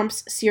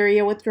Trump's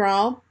Syria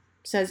withdrawal,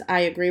 says I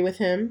agree with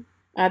him.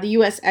 The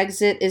U.S.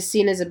 exit is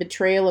seen as a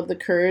betrayal of the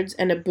Kurds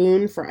and a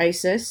boon for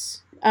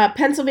ISIS.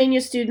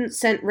 Pennsylvania students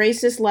sent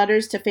racist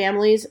letters to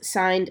families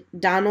signed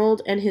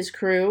Donald and his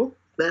crew.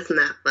 That's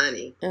not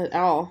funny. At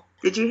all.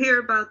 Did you hear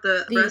about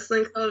the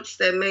wrestling coach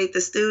that made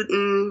the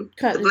student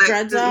cut his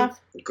dreads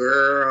off?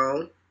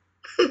 Girl.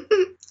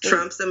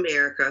 Trump's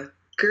America.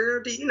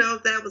 Girl, do you know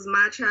if that was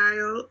my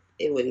child,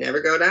 it would never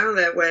go down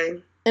that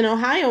way. An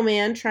Ohio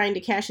man trying to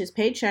cash his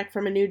paycheck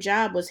from a new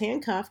job was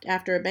handcuffed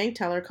after a bank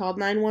teller called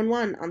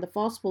 911 on the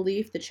false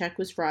belief the check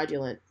was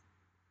fraudulent.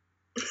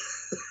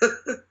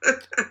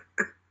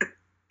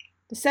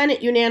 The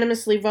Senate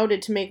unanimously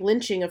voted to make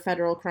lynching a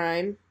federal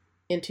crime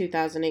in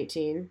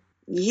 2018.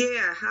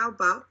 Yeah, how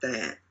about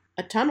that?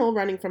 A tunnel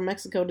running from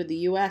Mexico to the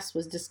U.S.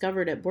 was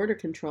discovered at Border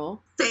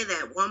Control. Say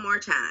that one more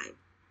time.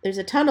 There's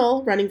a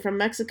tunnel running from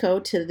Mexico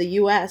to the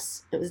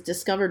U.S. It was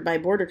discovered by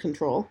Border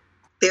Control.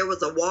 There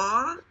was a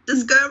wall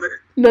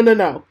discovered? No.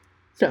 No,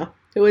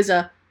 it was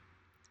a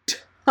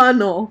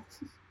tunnel.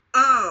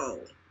 Oh,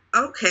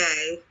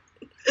 okay.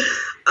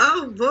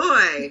 Oh,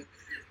 boy.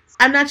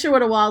 I'm not sure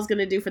what a wall is going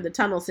to do for the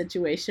tunnel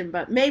situation,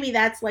 but maybe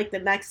that's like the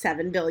next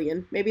 $7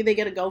 billion. Maybe they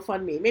get a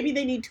GoFundMe. Maybe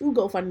they need 2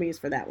 GoFundMes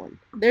for that one.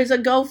 There's a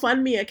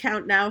GoFundMe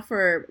account now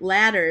for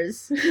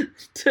ladders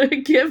to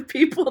give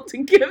people to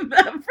give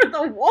them for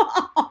the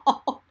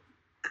wall.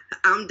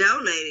 I'm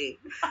donating.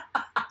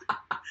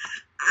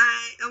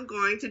 I am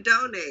going to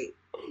donate.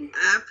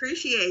 I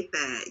appreciate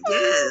that.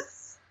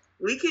 Yes.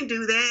 We can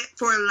do that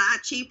for a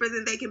lot cheaper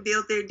than they can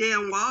build their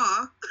damn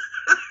wall.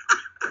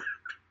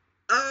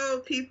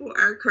 Oh, people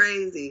are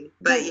crazy.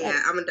 But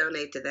yeah, I'm going to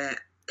donate to that.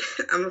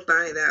 I'm going to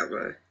find that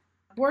one.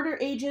 Border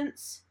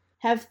agents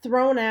have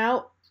thrown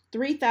out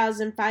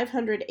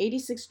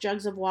 3,586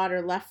 jugs of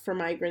water left for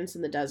migrants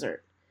in the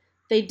desert.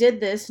 They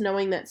did this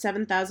knowing that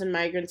 7,000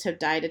 migrants have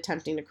died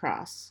attempting to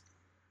cross.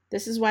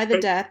 This is why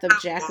the death of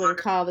Jacqueline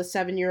Call, the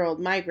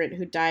 7-year-old migrant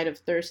who died of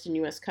thirst in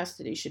U.S.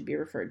 custody, should be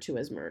referred to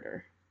as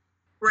murder.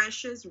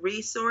 Precious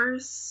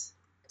resource.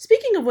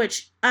 Speaking of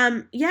which,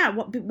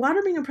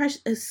 water being an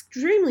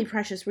extremely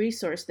precious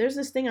resource. There's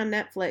this thing on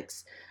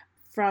Netflix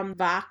from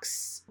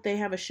Vox. They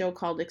have a show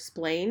called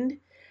Explained,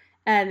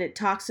 And it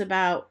talks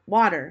about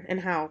water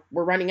and how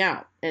we're running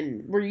out.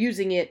 And we're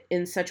using it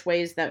in such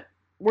ways that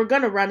we're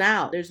going to run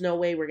out. There's no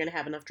way we're going to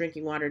have enough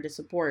drinking water to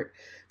support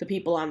the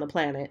people on the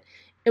planet.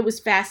 It was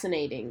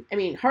fascinating. I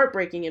mean,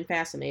 heartbreaking and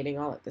fascinating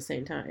all at the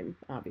same time,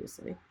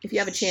 obviously. If you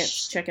have a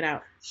chance, check it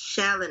out.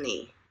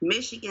 Shalini,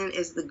 Michigan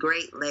is the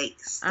Great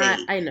Lakes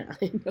state. I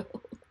know.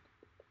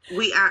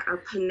 We are a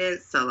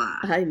peninsula.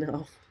 I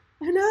know.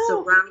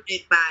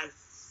 Surrounded by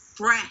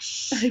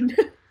fresh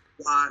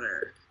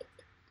water.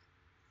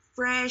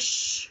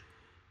 Fresh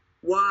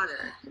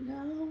water. I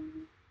know.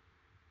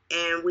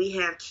 And we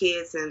have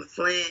kids in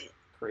Flint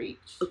who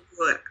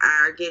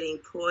are getting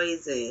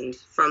poisoned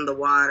from the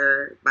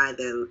water by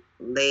the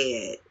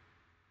lead.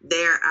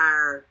 There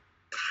are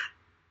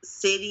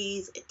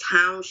cities,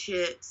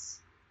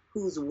 townships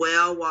whose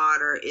well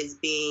water is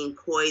being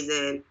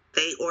poisoned.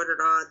 They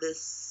ordered all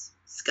this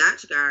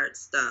Scotchgard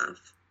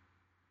stuff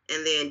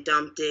and then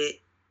dumped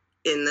it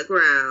in the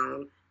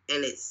ground,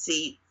 and it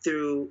seeped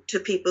through to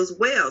people's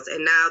wells.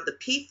 And now the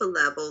PFAS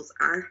levels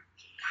are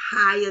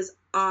high as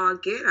all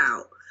get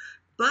out.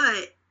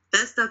 But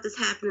that stuff is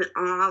happening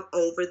all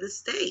over the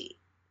state.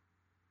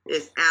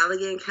 It's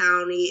Allegan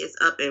County. It's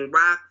up in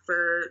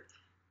Rockford,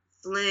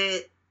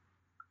 Flint.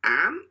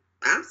 I'm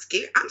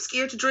scared. I'm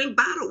scared to drink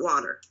bottled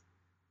water.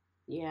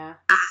 Yeah.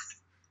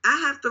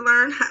 I have to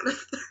learn how to.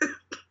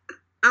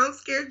 I'm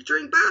scared to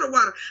drink bottled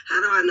water.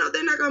 How do I know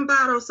they're not going to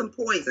bottle some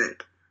poison?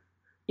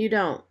 You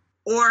don't.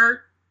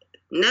 Or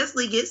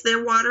Nestle gets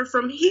their water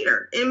from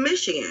here in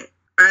Michigan.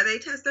 Are they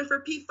testing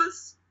for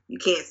PFAS? You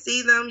can't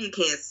see them. You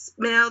can't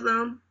smell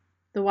them.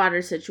 The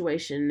water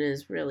situation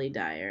is really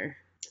dire.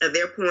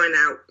 They're pouring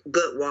out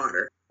good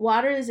water.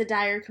 Water is a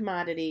dire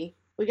commodity.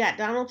 We got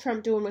Donald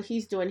Trump doing what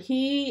he's doing.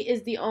 He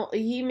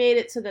made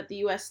it so that the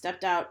U.S.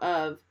 stepped out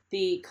of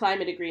the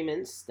climate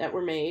agreements that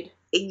were made.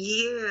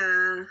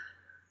 Yeah.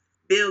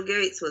 Bill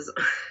Gates was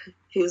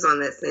on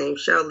that same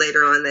show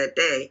later on that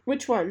day.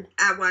 Which one?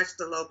 I watched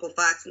the local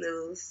Fox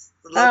News.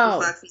 The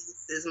local Fox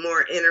News is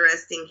more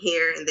interesting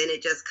here, and then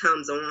it just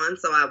comes on,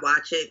 so I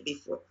watch it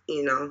before,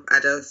 I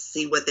just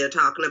see what they're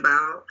talking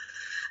about.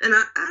 And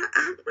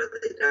I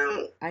really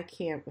don't. I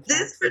can't.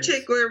 This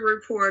particular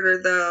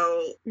reporter,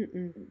 though,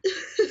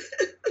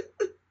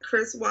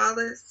 Chris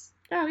Wallace.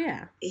 Oh,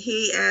 yeah.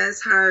 He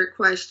asks hard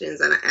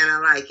questions, and I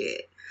like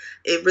it.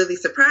 It really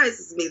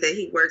surprises me that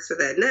he works for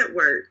that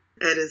network.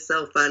 And it's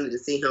so funny to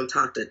see him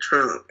talk to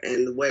Trump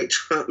and the way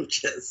Trump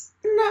just...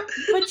 No,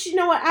 but you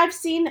know what? I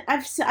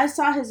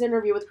saw his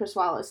interview with Chris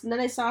Wallace, and then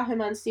I saw him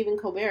on Stephen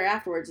Colbert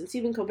afterwards, and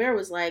Stephen Colbert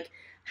was like,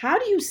 how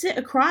do you sit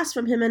across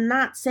from him and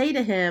not say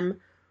to him,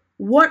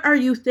 what are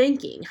you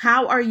thinking?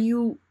 How are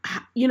you,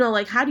 how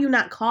do you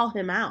not call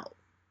him out?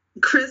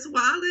 Chris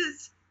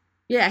Wallace?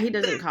 Yeah, he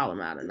doesn't call him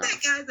out enough.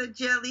 That guy's a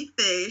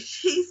jellyfish.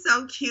 He's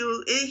so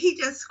cute. He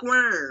just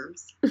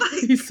squirms.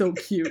 He's so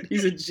cute.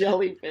 He's a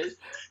jellyfish.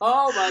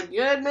 Oh, my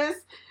goodness.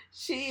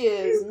 She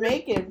is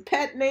making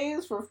pet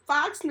names for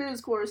Fox News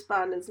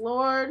correspondents,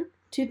 Lord.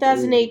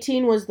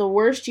 2018 was the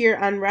worst year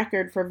on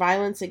record for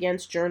violence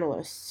against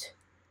journalists.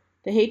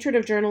 The hatred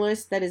of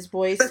journalists that is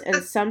voiced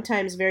and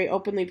sometimes very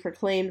openly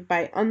proclaimed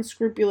by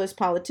unscrupulous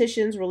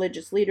politicians,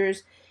 religious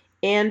leaders,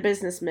 and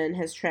businessmen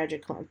has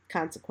tragic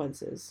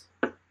consequences.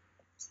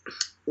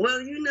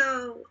 Well,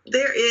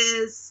 there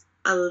is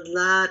a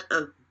lot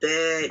of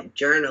bad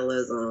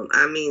journalism.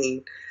 I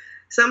mean,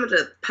 some of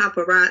the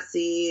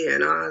paparazzi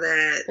and all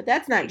that. But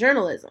that's not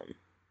journalism,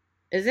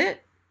 is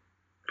it?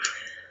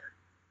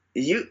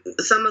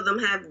 Some of them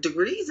have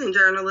degrees in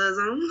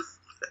journalism.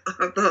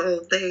 Although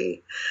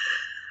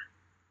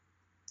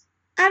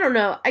I don't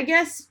know. I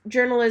guess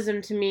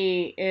journalism to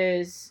me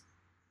is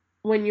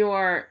when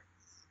you're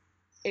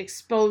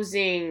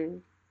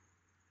exposing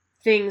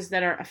things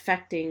that are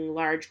affecting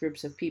large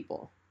groups of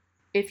people.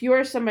 If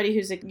you're somebody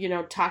who's,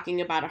 talking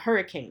about a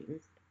hurricane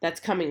that's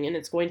coming and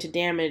it's going to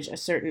damage a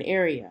certain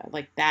area,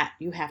 like that,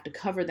 you have to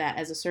cover that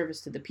as a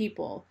service to the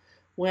people.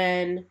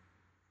 When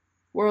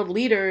world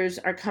leaders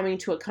are coming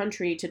to a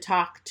country to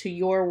talk to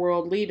your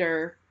world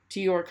leader,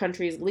 to your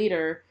country's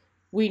leader,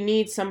 we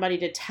need somebody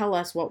to tell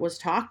us what was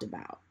talked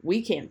about.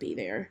 We can't be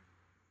there.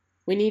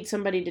 We need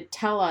somebody to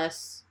tell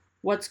us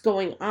what's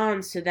going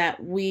on so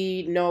that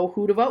we know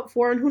who to vote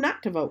for and who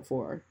not to vote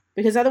for.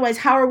 Because otherwise,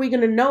 how are we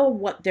going to know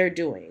what they're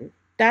doing?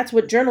 That's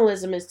what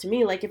journalism is to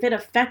me. Like, if it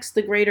affects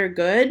the greater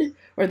good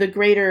or the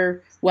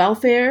greater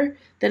welfare,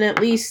 then at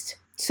least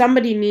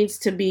somebody needs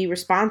to be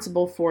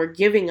responsible for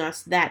giving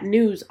us that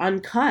news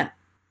uncut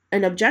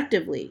and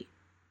objectively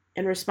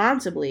and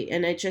responsibly.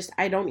 And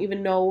I don't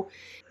even know.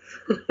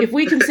 If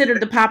we consider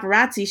the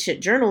paparazzi shit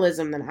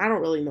journalism, then I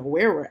don't really know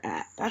where we're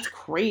at. That's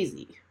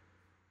crazy.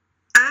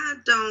 I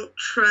don't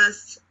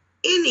trust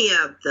any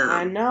of them.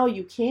 I know,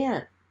 you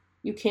can't.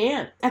 You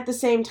can't. At the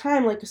same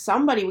time, I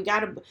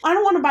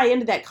don't want to buy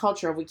into that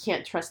culture of we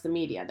can't trust the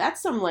media.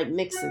 That's some,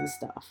 Nixon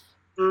stuff.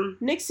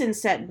 Nixon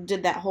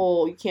did that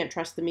whole "you can't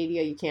trust the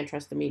media, you can't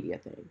trust the media"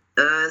 thing.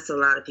 It's a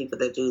lot of people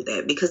that do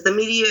that because the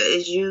media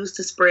is used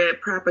to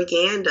spread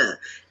propaganda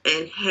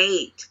and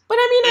hate. But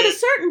I mean, at a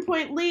certain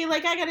point, Lee,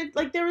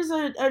 there was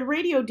a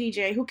radio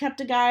DJ who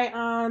kept a guy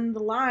on the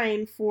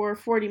line for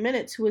 40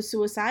 minutes who was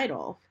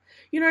suicidal.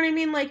 You know what I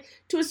mean? Like,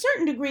 to a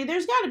certain degree,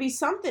 there's got to be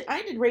something.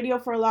 I did radio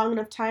for a long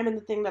enough time, and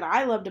the thing that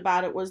I loved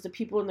about it was the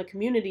people in the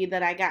community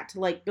that I got to,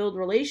 like, build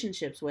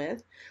relationships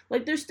with.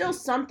 Like, there's still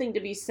something to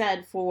be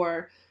said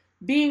for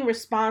being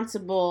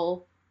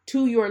responsible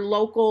to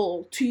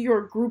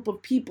your group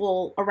of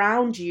people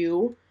around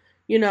you,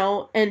 you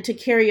know, and to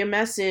carry a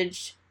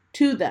message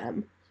to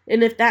them.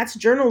 And if that's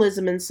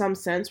journalism in some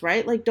sense,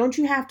 right? Like, don't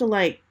you have to,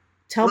 like,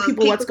 tell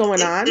people what's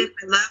going on?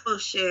 Level,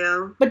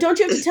 Shell. But don't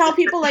you have to tell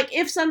people, like,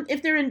 if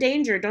they're in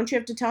danger, don't you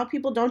have to tell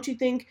people? Don't you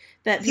think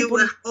that people...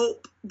 You would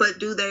hope, but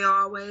do they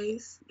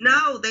always?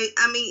 No,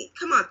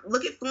 come on,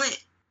 look at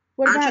Flint.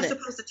 Aren't you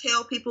supposed to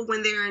tell people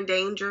when they're in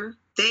danger?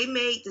 They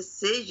made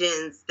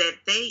decisions that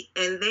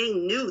they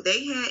knew.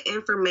 They had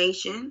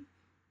information.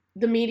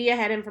 The media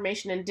had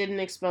information and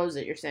didn't expose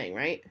it, you're saying,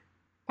 right?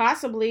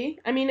 Possibly.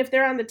 I mean, if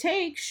they're on the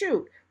take,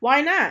 shoot.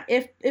 Why not?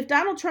 If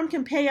Donald Trump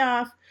can pay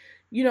off,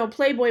 you know,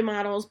 Playboy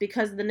models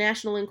because the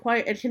National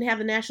Enquirer, it can have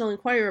the National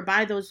Enquirer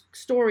buy those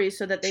stories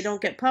so that they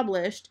don't get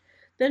published,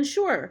 then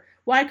sure.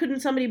 Why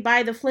couldn't somebody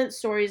buy the Flint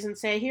stories and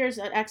say, here's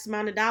an X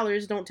amount of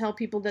dollars, don't tell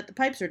people that the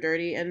pipes are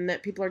dirty and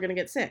that people are going to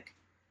get sick?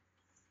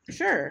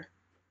 Sure.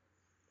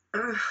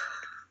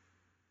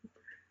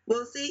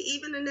 Well, see,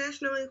 even the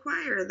National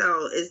Enquirer,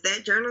 though, is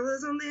that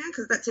journalism then?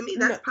 Because to me,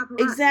 that's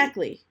paparazzi.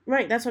 Exactly.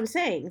 Right, that's what I'm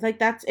saying. Like,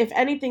 that's, if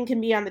anything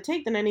can be on the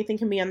take, then anything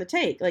can be on the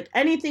take. Like,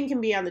 anything can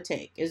be on the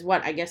take is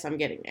what I guess I'm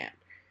getting at.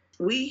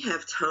 We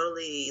have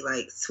totally,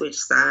 like,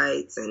 switched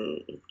sides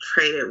and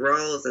traded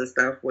roles and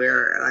stuff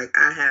where, like,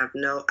 I have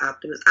no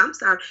optimism. I'm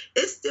sorry.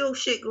 It's still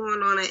shit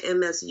going on at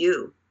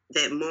MSU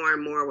that more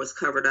and more was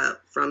covered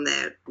up from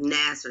that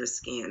Nassar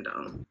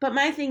scandal. But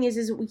my thing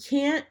is we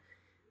can't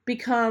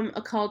become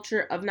a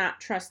culture of not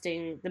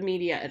trusting the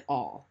media at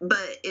all.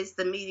 But it's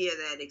the media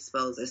that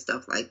exposes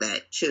stuff like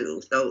that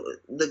too. So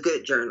the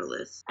good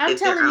journalists. I'm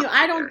telling you,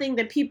 I don't think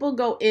that people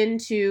go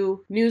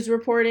into news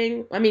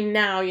reporting. I mean,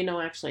 now, you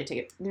know, actually I take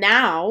it.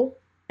 Now,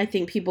 I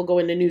think people go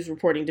into news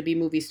reporting to be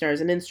movie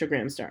stars and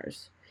Instagram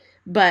stars.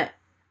 But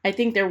I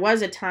think there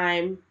was a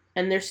time,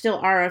 and there still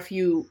are a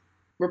few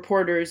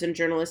reporters and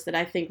journalists that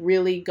I think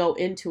really go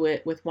into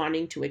it with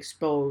wanting to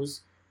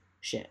expose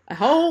shit. I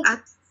hope. I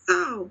think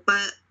so,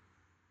 but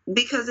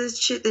because it's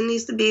shit that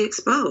needs to be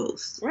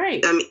exposed.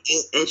 Right. I mean,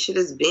 and shit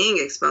is being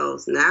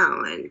exposed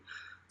now, and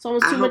it's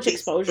almost too much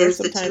exposure.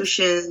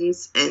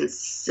 Institutions and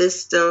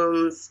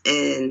systems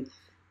and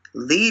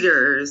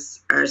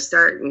leaders are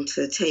starting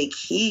to take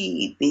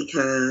heed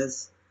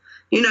because,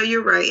 you know,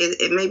 you're right.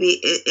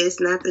 It's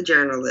not the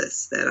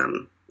journalists that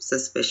I'm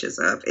suspicious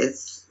of.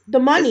 It's the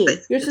money.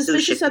 You're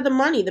suspicious of the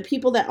money, the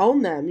people that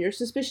own them. You're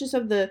suspicious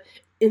of the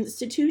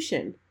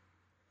institution.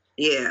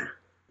 Yeah.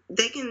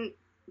 They can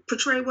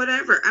portray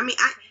whatever. I mean,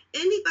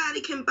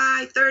 anybody can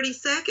buy 30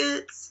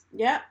 seconds.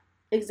 Yep,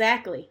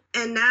 exactly.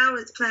 And now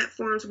it's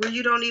platforms where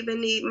you don't even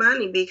need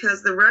money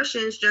because the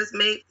Russians just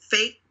make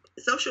fake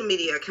social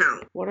media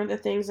accounts. One of the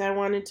things I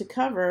wanted to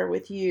cover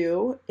with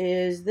you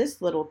is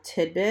this little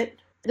tidbit.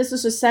 This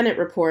is a Senate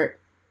report.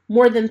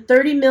 More than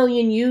 30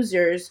 million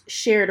users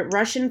shared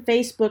Russian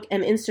Facebook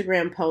and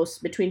Instagram posts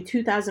between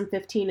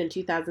 2015 and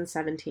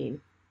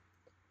 2017.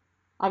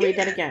 I'll read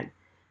that again.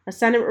 A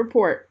Senate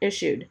report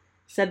issued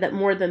said that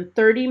more than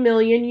 30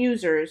 million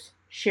users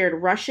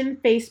shared Russian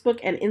Facebook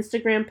and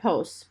Instagram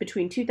posts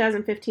between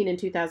 2015 and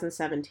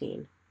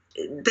 2017.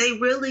 They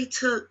really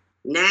took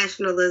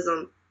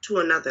nationalism to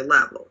another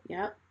level.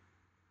 Yep.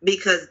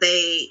 Because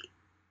they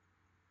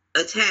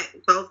attacked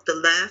both the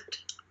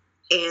left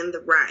and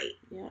the right.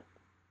 Yep.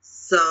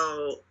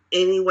 So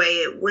anyway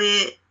it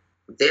went,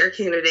 their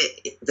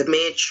candidate, the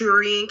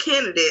Manchurian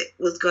candidate,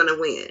 was going to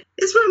win.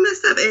 It's real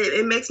messed up.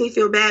 It makes me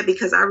feel bad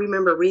because I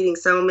remember reading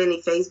so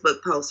many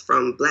Facebook posts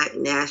from black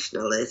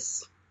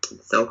nationalists,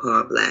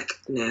 so-called black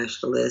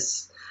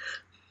nationalists,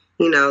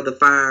 you know, the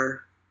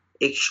far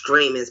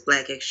extremists,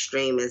 black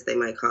extremists, they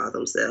might call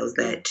themselves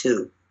that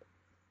too.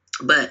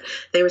 But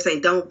they were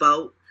saying, don't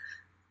vote.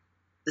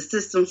 The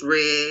system's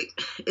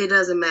rigged. It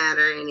doesn't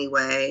matter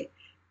anyway.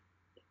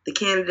 The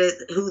candidate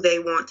who they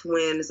want to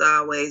win is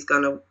always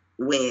going to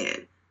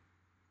win.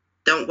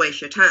 Don't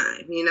waste your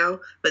time, you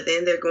know? But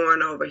then they're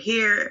going over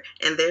here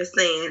and they're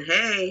saying,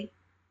 hey,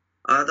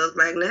 all those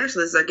black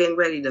nationalists are getting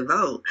ready to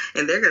vote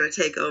and they're going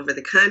to take over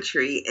the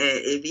country.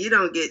 And if you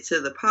don't get to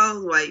the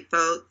polls, white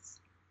folks,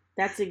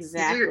 that's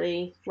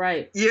exactly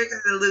right. You're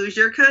going to lose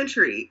your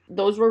country.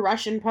 Those were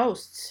Russian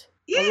posts.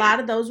 Yeah. A lot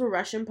of those were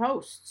Russian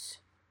posts.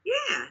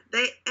 Yeah.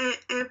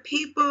 And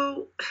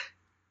people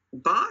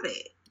bought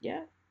it.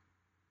 Yeah.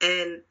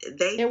 And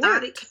they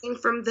thought it came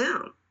from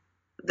them.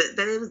 that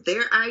it was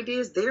their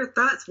ideas, their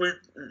thoughts.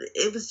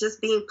 It was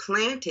just being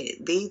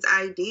planted. These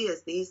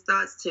ideas, these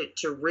thoughts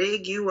to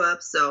rig you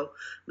up so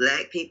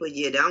black people,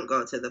 you don't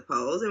go to the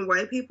polls, and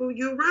white people,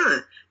 you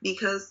run.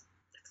 Because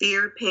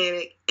fear,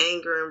 panic,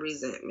 anger, and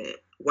resentment.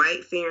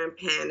 White fear and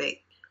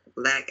panic,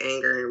 black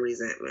anger and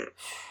resentment.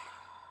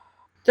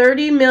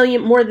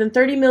 More than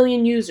 30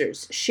 million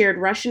users shared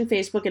Russian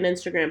Facebook and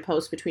Instagram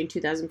posts between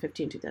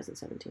 2015 and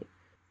 2017.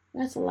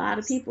 That's a lot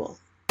of people.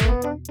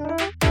 I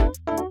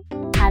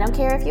don't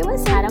care if you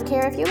listen. I don't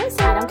care if you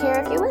listen. I don't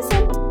care if you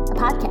listen. A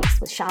podcast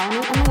with Shalini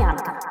and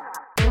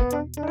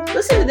Mayanka.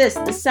 Listen to this.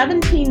 The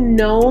 17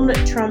 known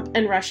Trump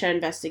and Russia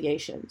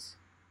investigations.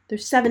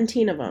 There's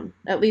 17 of them.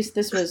 At least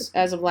this was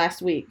as of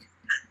last week.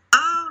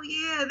 Oh,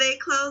 yeah. They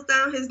closed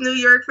down his New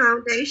York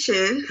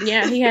foundation.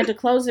 Yeah, he had to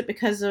close it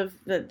because of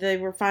they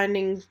were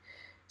finding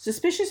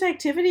suspicious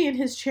activity in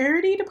his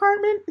charity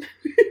department.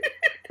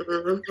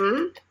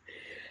 Mm-hmm.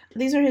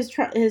 These are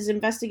his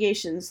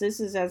investigations. This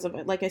is as of,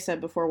 like I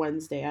said, before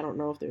Wednesday. I don't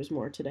know if there's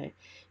more today.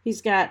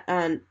 He's got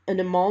an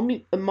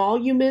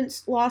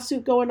emoluments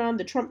lawsuit going on,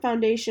 the Trump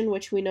Foundation,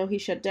 which we know he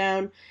shut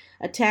down,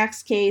 a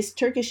tax case,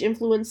 Turkish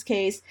influence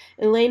case,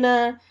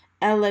 Elena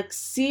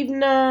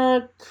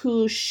Alexeyevna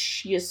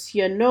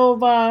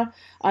Kushyanova,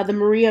 the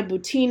Maria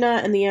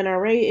Butina and the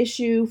NRA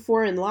issue,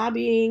 foreign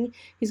lobbying.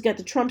 He's got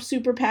the Trump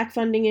Super PAC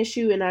funding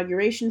issue,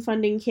 inauguration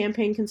funding,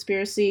 campaign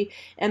conspiracy,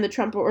 and the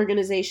Trump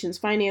Organization's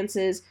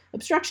finances,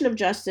 obstruction of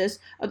justice,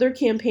 other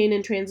campaign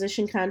and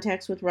transition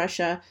contacts with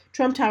Russia,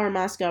 Trump Tower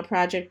Moscow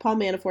project, Paul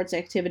Manafort's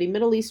activity,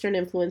 Middle Eastern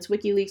influence,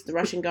 WikiLeaks, the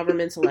Russian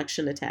government's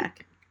election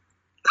attack.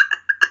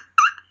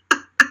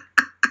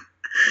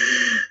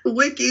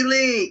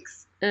 WikiLeaks.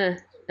 Yeah,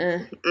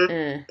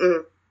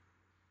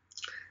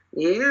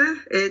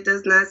 it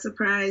does not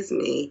surprise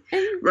me.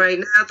 Right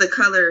now, the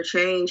Color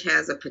Change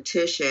has a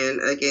petition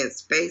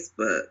against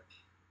Facebook.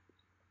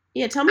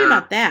 Yeah, tell me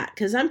about that,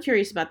 because I'm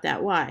curious about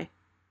that. Why?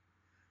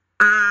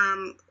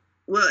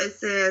 Well, it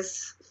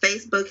says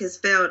Facebook has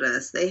failed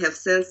us. They have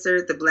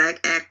censored the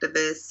black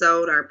activists,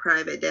 sold our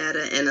private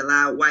data, and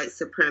allowed white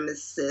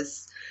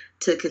supremacists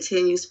to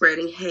continue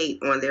spreading hate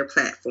on their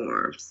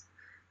platforms.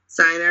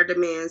 Sign our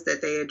demands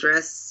that they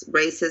address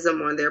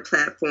racism on their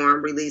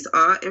platform, release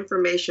all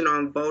information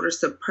on voter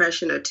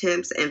suppression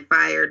attempts, and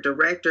fire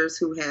directors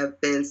who have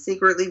been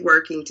secretly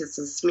working to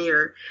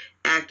smear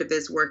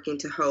activists working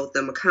to hold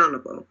them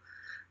accountable.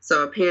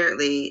 So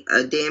apparently,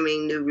 a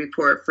damning new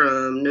report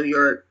from New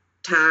York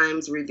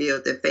Times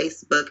revealed that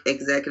Facebook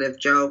executive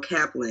Joel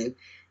Kaplan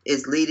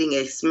is leading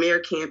a smear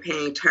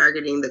campaign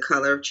targeting the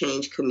Color of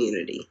Change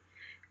community.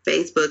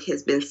 Facebook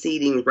has been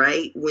seeding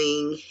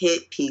right-wing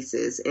hit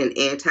pieces and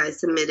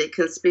anti-Semitic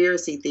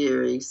conspiracy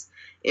theories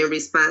in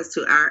response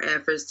to our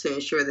efforts to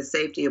ensure the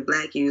safety of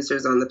black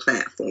users on the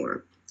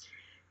platform.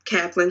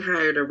 Kaplan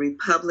hired a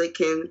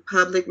Republican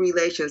public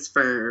relations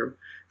firm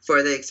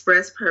for the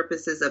express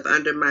purposes of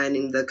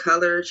undermining the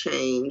Color of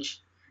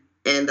Change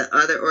and the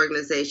other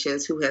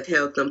organizations who have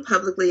held them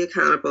publicly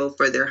accountable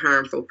for their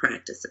harmful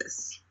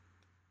practices.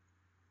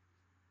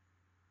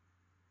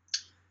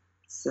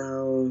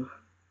 So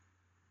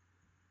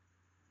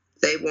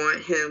they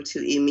want him to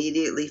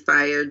immediately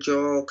fire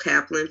Joel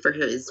Kaplan for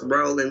his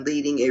role in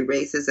leading a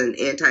racist and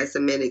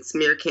anti-Semitic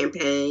smear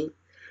campaign,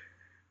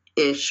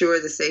 ensure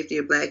the safety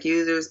of black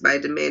users by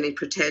demanding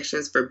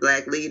protections for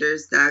black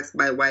leaders doxxed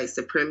by white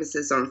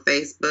supremacists on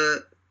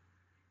Facebook,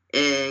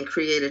 and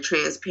create a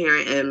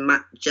transparent and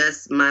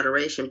just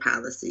moderation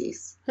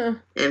policies. And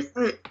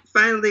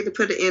finally, to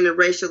put it in a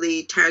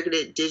racially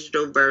targeted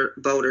digital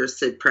voter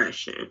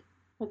suppression.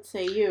 What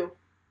say you?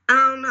 I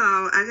don't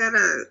know. I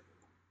gotta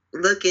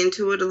look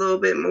into it a little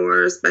bit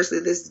more, especially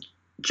this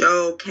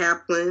Joel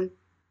Kaplan,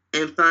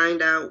 and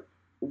find out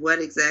what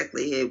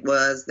exactly it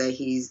was that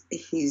he's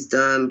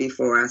done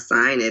before I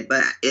sign it.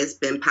 But it's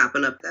been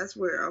popping up. That's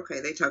where, okay,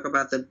 they talk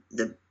about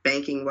the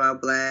banking while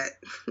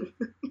black.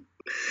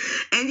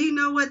 And you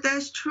know what?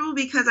 That's true,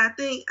 because I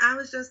think I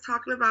was just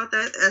talking about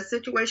a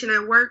situation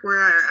at work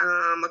where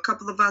a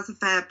couple of us have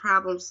had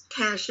problems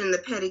cashing the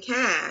petty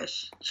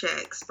cash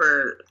checks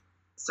for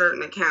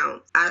certain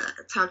accounts. I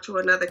talked to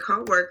another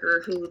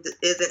coworker who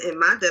isn't in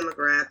my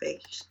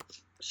demographic.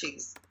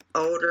 She's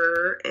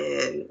older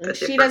and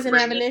she doesn't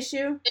have an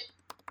issue?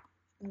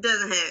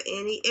 Doesn't have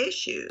any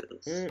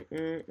issues.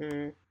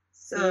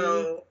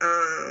 So,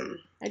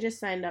 I just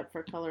signed up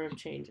for Color of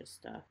Change's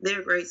stuff.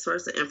 They're a great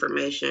source of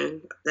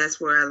information.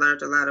 That's where I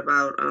learned a lot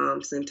about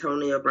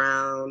Centonia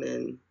Brown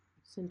and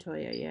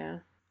Centonia, yeah.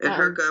 And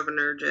her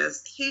governor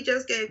just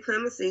gave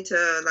clemency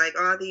to like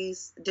all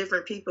these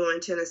different people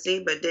in Tennessee,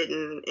 but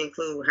didn't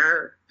include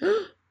her.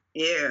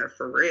 Yeah,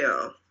 for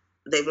real.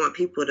 They want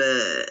people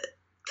to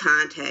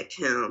contact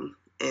him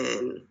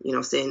and,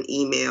 send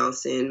email,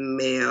 send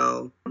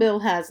mail. Bill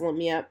Haslam,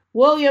 yep.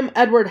 William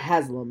Edward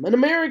Haslam, an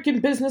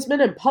American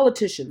businessman and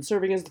politician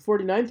serving as the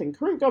 49th and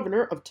current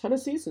governor of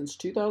Tennessee since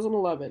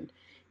 2011.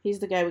 He's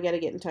the guy we got to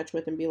get in touch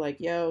with and be like,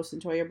 yo,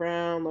 Centonia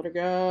Brown, let her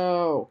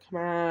go. Come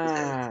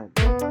on.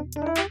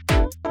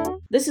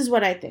 This is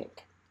what I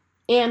think.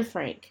 Anne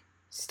Frank.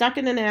 stuck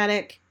in an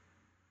attic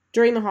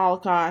during the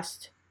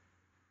Holocaust,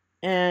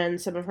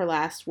 and some of her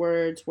last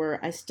words were,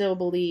 "I still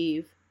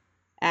believe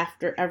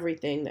after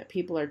everything that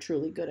people are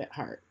truly good at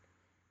heart."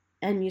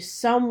 And you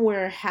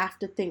somewhere have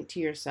to think to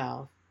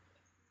yourself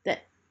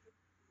that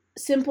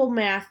simple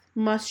math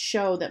must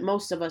show that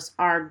most of us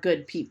are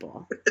good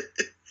people.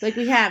 Like,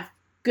 we have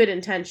good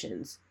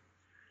intentions.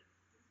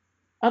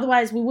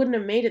 Otherwise, we wouldn't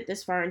have made it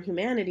this far in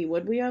humanity,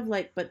 would we have?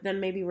 Like, but then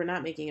maybe we're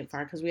not making it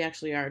far because we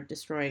actually are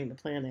destroying the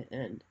planet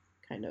and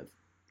kind of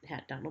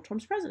had Donald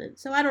Trump's president.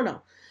 So I don't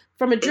know.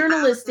 From a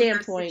journalist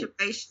standpoint,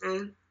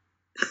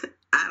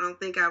 I don't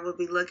think I would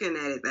be looking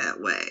at it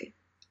that way.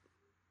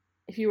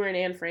 If you were in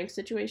Anne Frank's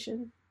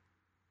situation?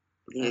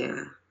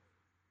 Yeah.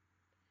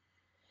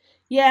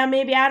 Yeah,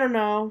 maybe, I don't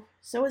know.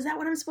 So is that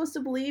what I'm supposed to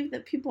believe?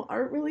 That people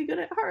aren't really good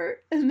at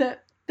heart? And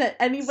that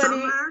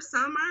anybody...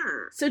 Some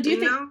are. So do you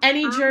think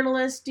any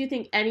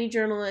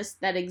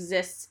journalist that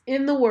exists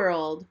in the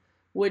world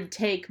would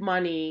take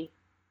money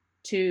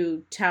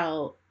to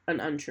tell an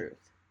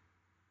untruth?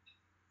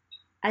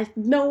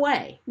 No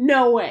way.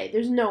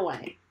 There's no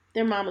way.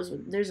 Their mamas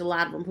would, there's a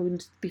lot of them who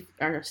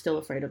are still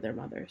afraid of their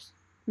mothers.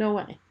 No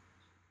way.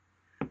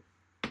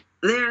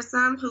 There are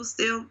some who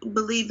still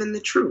believe in the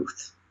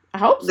truth. I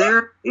hope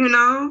so.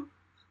 It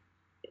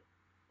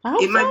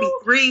might be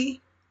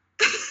 3.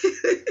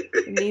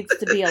 It needs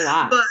to be a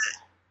lot. But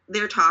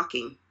they're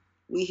talking.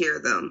 We hear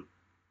them.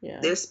 Yeah.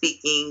 They're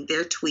speaking,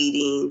 they're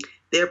tweeting,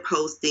 they're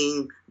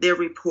posting, they're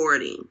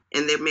reporting,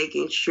 and they're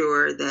making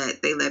sure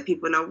that they let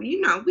people know.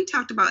 We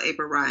talked about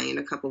April Ryan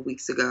a couple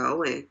weeks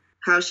ago and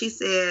how she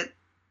said,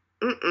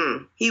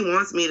 he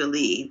wants me to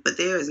leave, but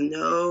there is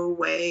no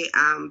way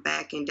I'm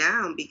backing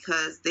down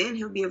because then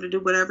he'll be able to do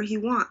whatever he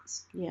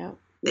wants. Yeah.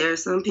 There are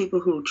some people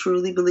who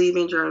truly believe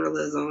in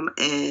journalism,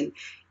 and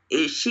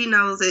she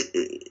knows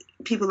that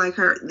people like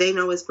her, they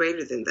know it's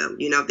greater than them.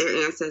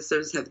 Their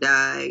ancestors have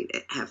died,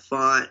 have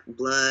fought,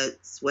 blood,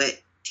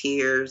 sweat,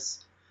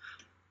 tears,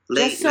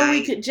 just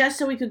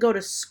so we could go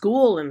to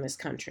school in this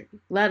country,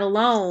 let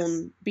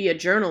alone be a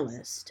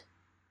journalist.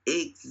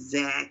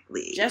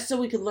 Exactly. Just so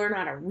we could learn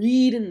how to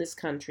read in this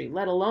country,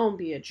 let alone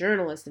be a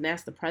journalist and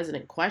ask the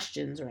president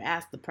questions or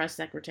ask the press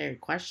secretary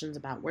questions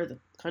about where the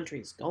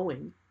country is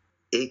going.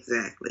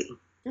 Exactly.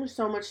 There's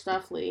so much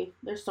stuff, Lee.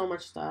 There's so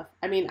much stuff.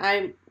 I mean,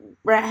 I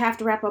have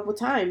to wrap up with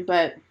time,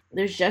 but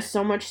there's just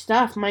so much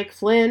stuff. Mike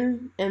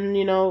Flynn and,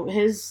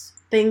 his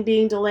thing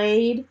being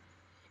delayed.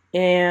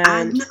 And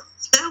I know.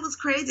 That was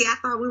crazy. I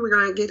thought we were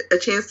going to get a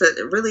chance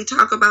to really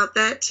talk about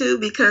that, too,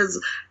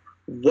 because,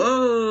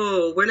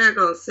 whoa, we're not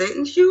going to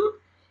sentence you?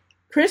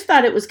 Chris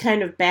thought it was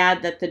kind of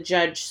bad that the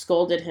judge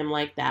scolded him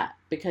like that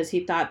because he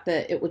thought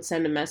that it would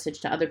send a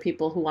message to other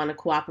people who want to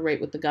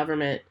cooperate with the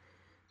government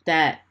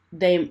that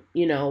they,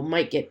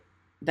 might get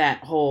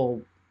that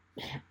whole,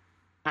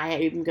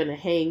 I'm going to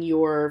hang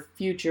your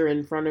future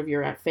in front of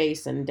your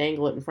face and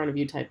dangle it in front of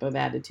you type of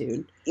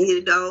attitude.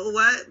 You know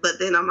what? But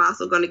then I'm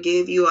also going to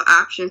give you an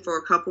option for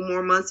a couple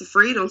more months of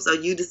freedom, so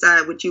you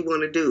decide what you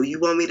want to do. You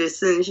want me to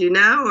sentence you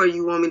now, or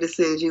you want me to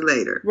sentence you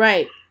later?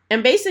 Right.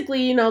 And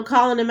basically,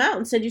 calling him out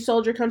and said, you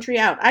sold your country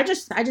out. I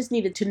just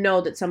needed to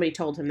know that somebody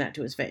told him that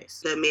to his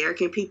face. The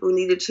American people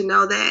needed to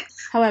know that.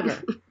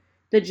 However,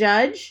 the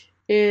judge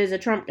is a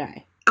Trump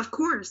guy. Of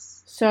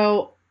course.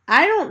 So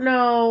I don't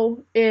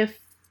know if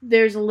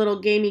there's a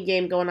little gamey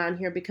game going on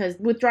here because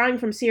withdrawing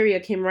from Syria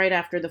came right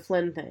after the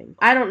Flynn thing.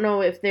 I don't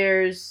know if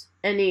there's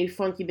any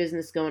funky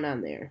business going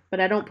on there, but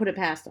I don't put it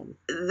past them.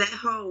 That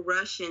whole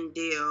Russian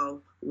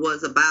deal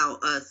was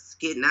about us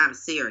getting out of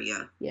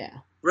Syria. Yeah.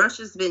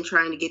 Russia's been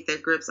trying to get their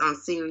grips on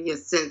Syria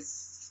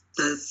since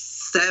the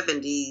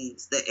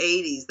 70s, the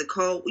 80s, the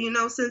Cold,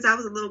 since I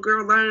was a little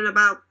girl learning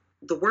about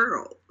the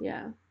world.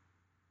 Yeah.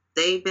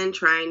 They've been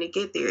trying to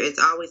get there. It's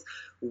always,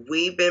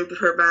 we've been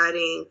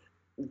providing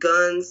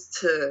guns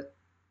to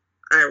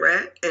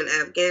Iraq and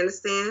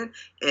Afghanistan,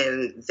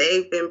 and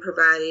they've been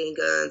providing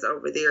guns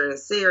over there in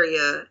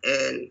Syria,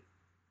 and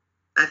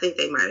I think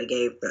they might have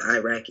gave the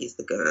Iraqis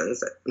the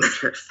guns,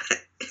 matter of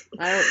fact.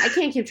 I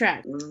can't keep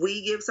track.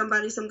 We give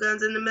somebody some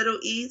guns in the Middle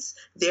East,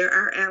 they're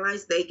our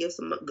allies. They give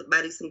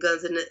somebody some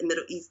guns in the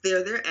Middle East,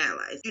 they're their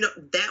allies.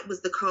 That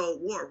was the Cold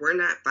War. We're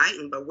not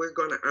fighting, but we're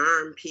going to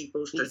arm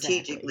people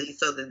strategically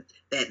so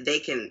that they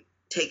can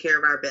take care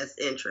of our best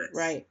interests.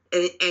 Right.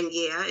 And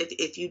yeah,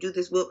 if you do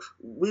this,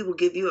 we will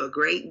give you a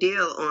great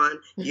deal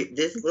on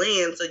this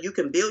land so you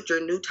can build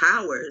your new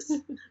towers,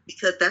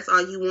 because that's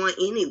all you want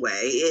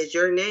anyway, is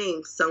your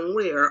name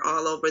somewhere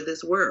all over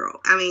this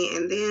world. I mean,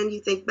 and then you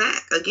think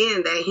back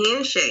again, that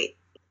handshake.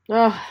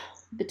 Oh,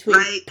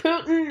 between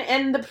Putin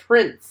and the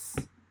prince.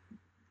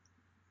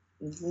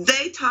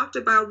 They talked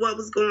about what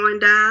was going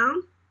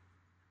down.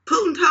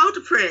 Putin told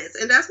the prince,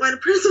 and that's why the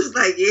prince was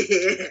like,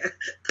 yeah.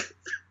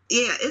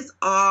 Yeah, it's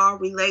all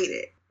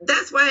related.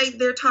 That's why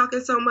they're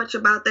talking so much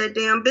about that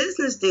damn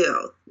business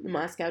deal. The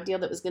Moscow deal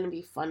that was going to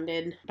be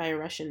funded by a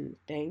Russian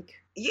bank.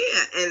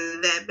 Yeah,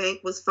 and that bank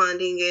was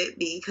funding it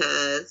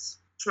because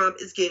Trump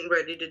is getting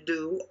ready to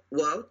do,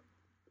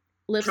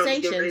 lift Trump's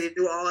sanctions. getting ready to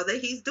do all that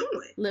he's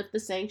doing. Lift the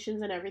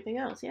sanctions and everything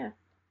else. Yeah.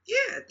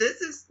 Yeah,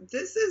 this is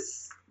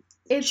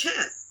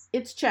chess.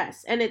 It's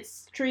chess, and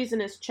it's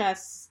treasonous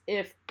chess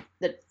if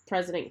the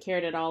president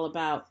cared at all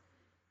about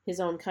his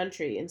own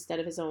country instead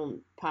of his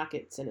own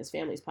pockets and his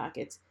family's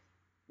pockets.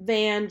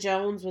 Van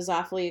Jones was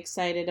awfully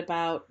excited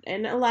about,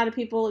 and a lot of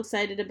people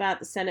excited about,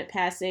 the Senate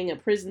passing a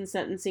prison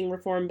sentencing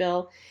reform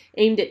bill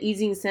aimed at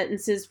easing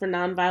sentences for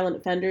nonviolent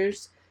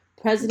offenders.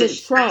 President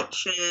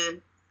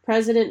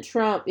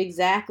Trump,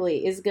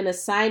 exactly, is going to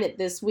sign it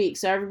this week.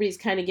 So everybody's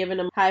kind of giving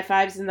him high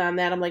fives and on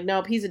that. I'm like,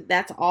 nope,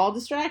 that's all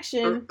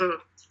distraction.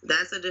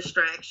 That's a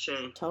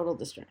distraction. Total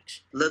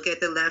distraction. Look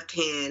at the left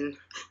hand,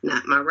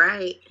 not my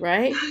right.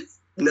 Right?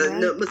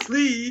 Nothing up my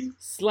sleeve.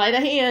 Sleight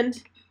of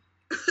hand.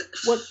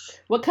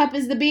 What cup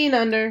is the bean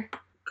under?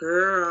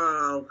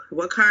 Girl,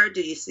 what card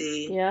do you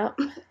see? Yep.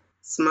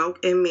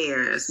 Smoke and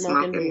mirrors.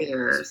 Smoke and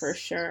mirrors. For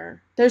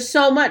sure. There's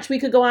so much we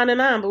could go on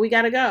and on, but we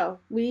gotta go.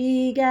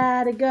 We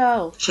gotta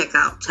go. Check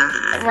out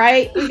time.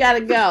 Right? We gotta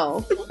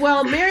go.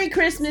 Well, Merry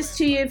Christmas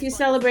to you if you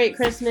celebrate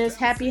Christmas.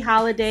 Happy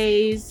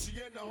holidays.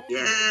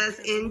 Yes,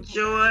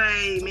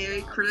 enjoy.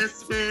 Merry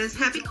Christmas.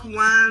 Happy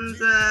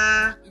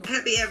Kwanzaa.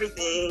 Happy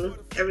everything,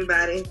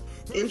 everybody.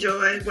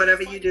 Enjoy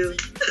whatever you do.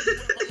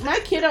 My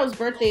kiddo's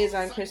birthday is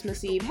on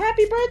Christmas Eve.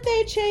 Happy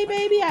birthday, Che,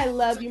 baby. I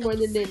love you more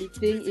than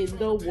anything in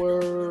the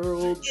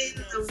world.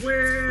 In the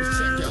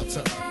world.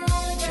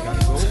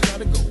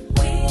 Gotta go.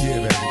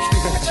 Yeah, baby.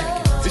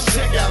 It's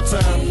checkout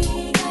time.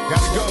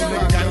 Gotta go,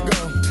 nigga. Gotta go.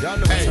 Y'all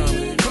know what time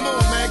it is. Come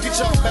on, man. Get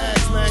your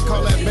bags, man.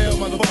 Call that bell,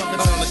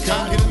 motherfucker.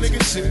 Come get a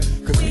nigga shit.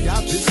 Cause we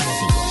out this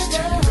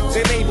motherfucker.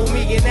 They label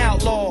me an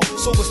outlaw,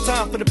 so it's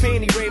time for the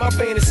panty raid. My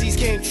fantasies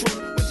came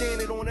true.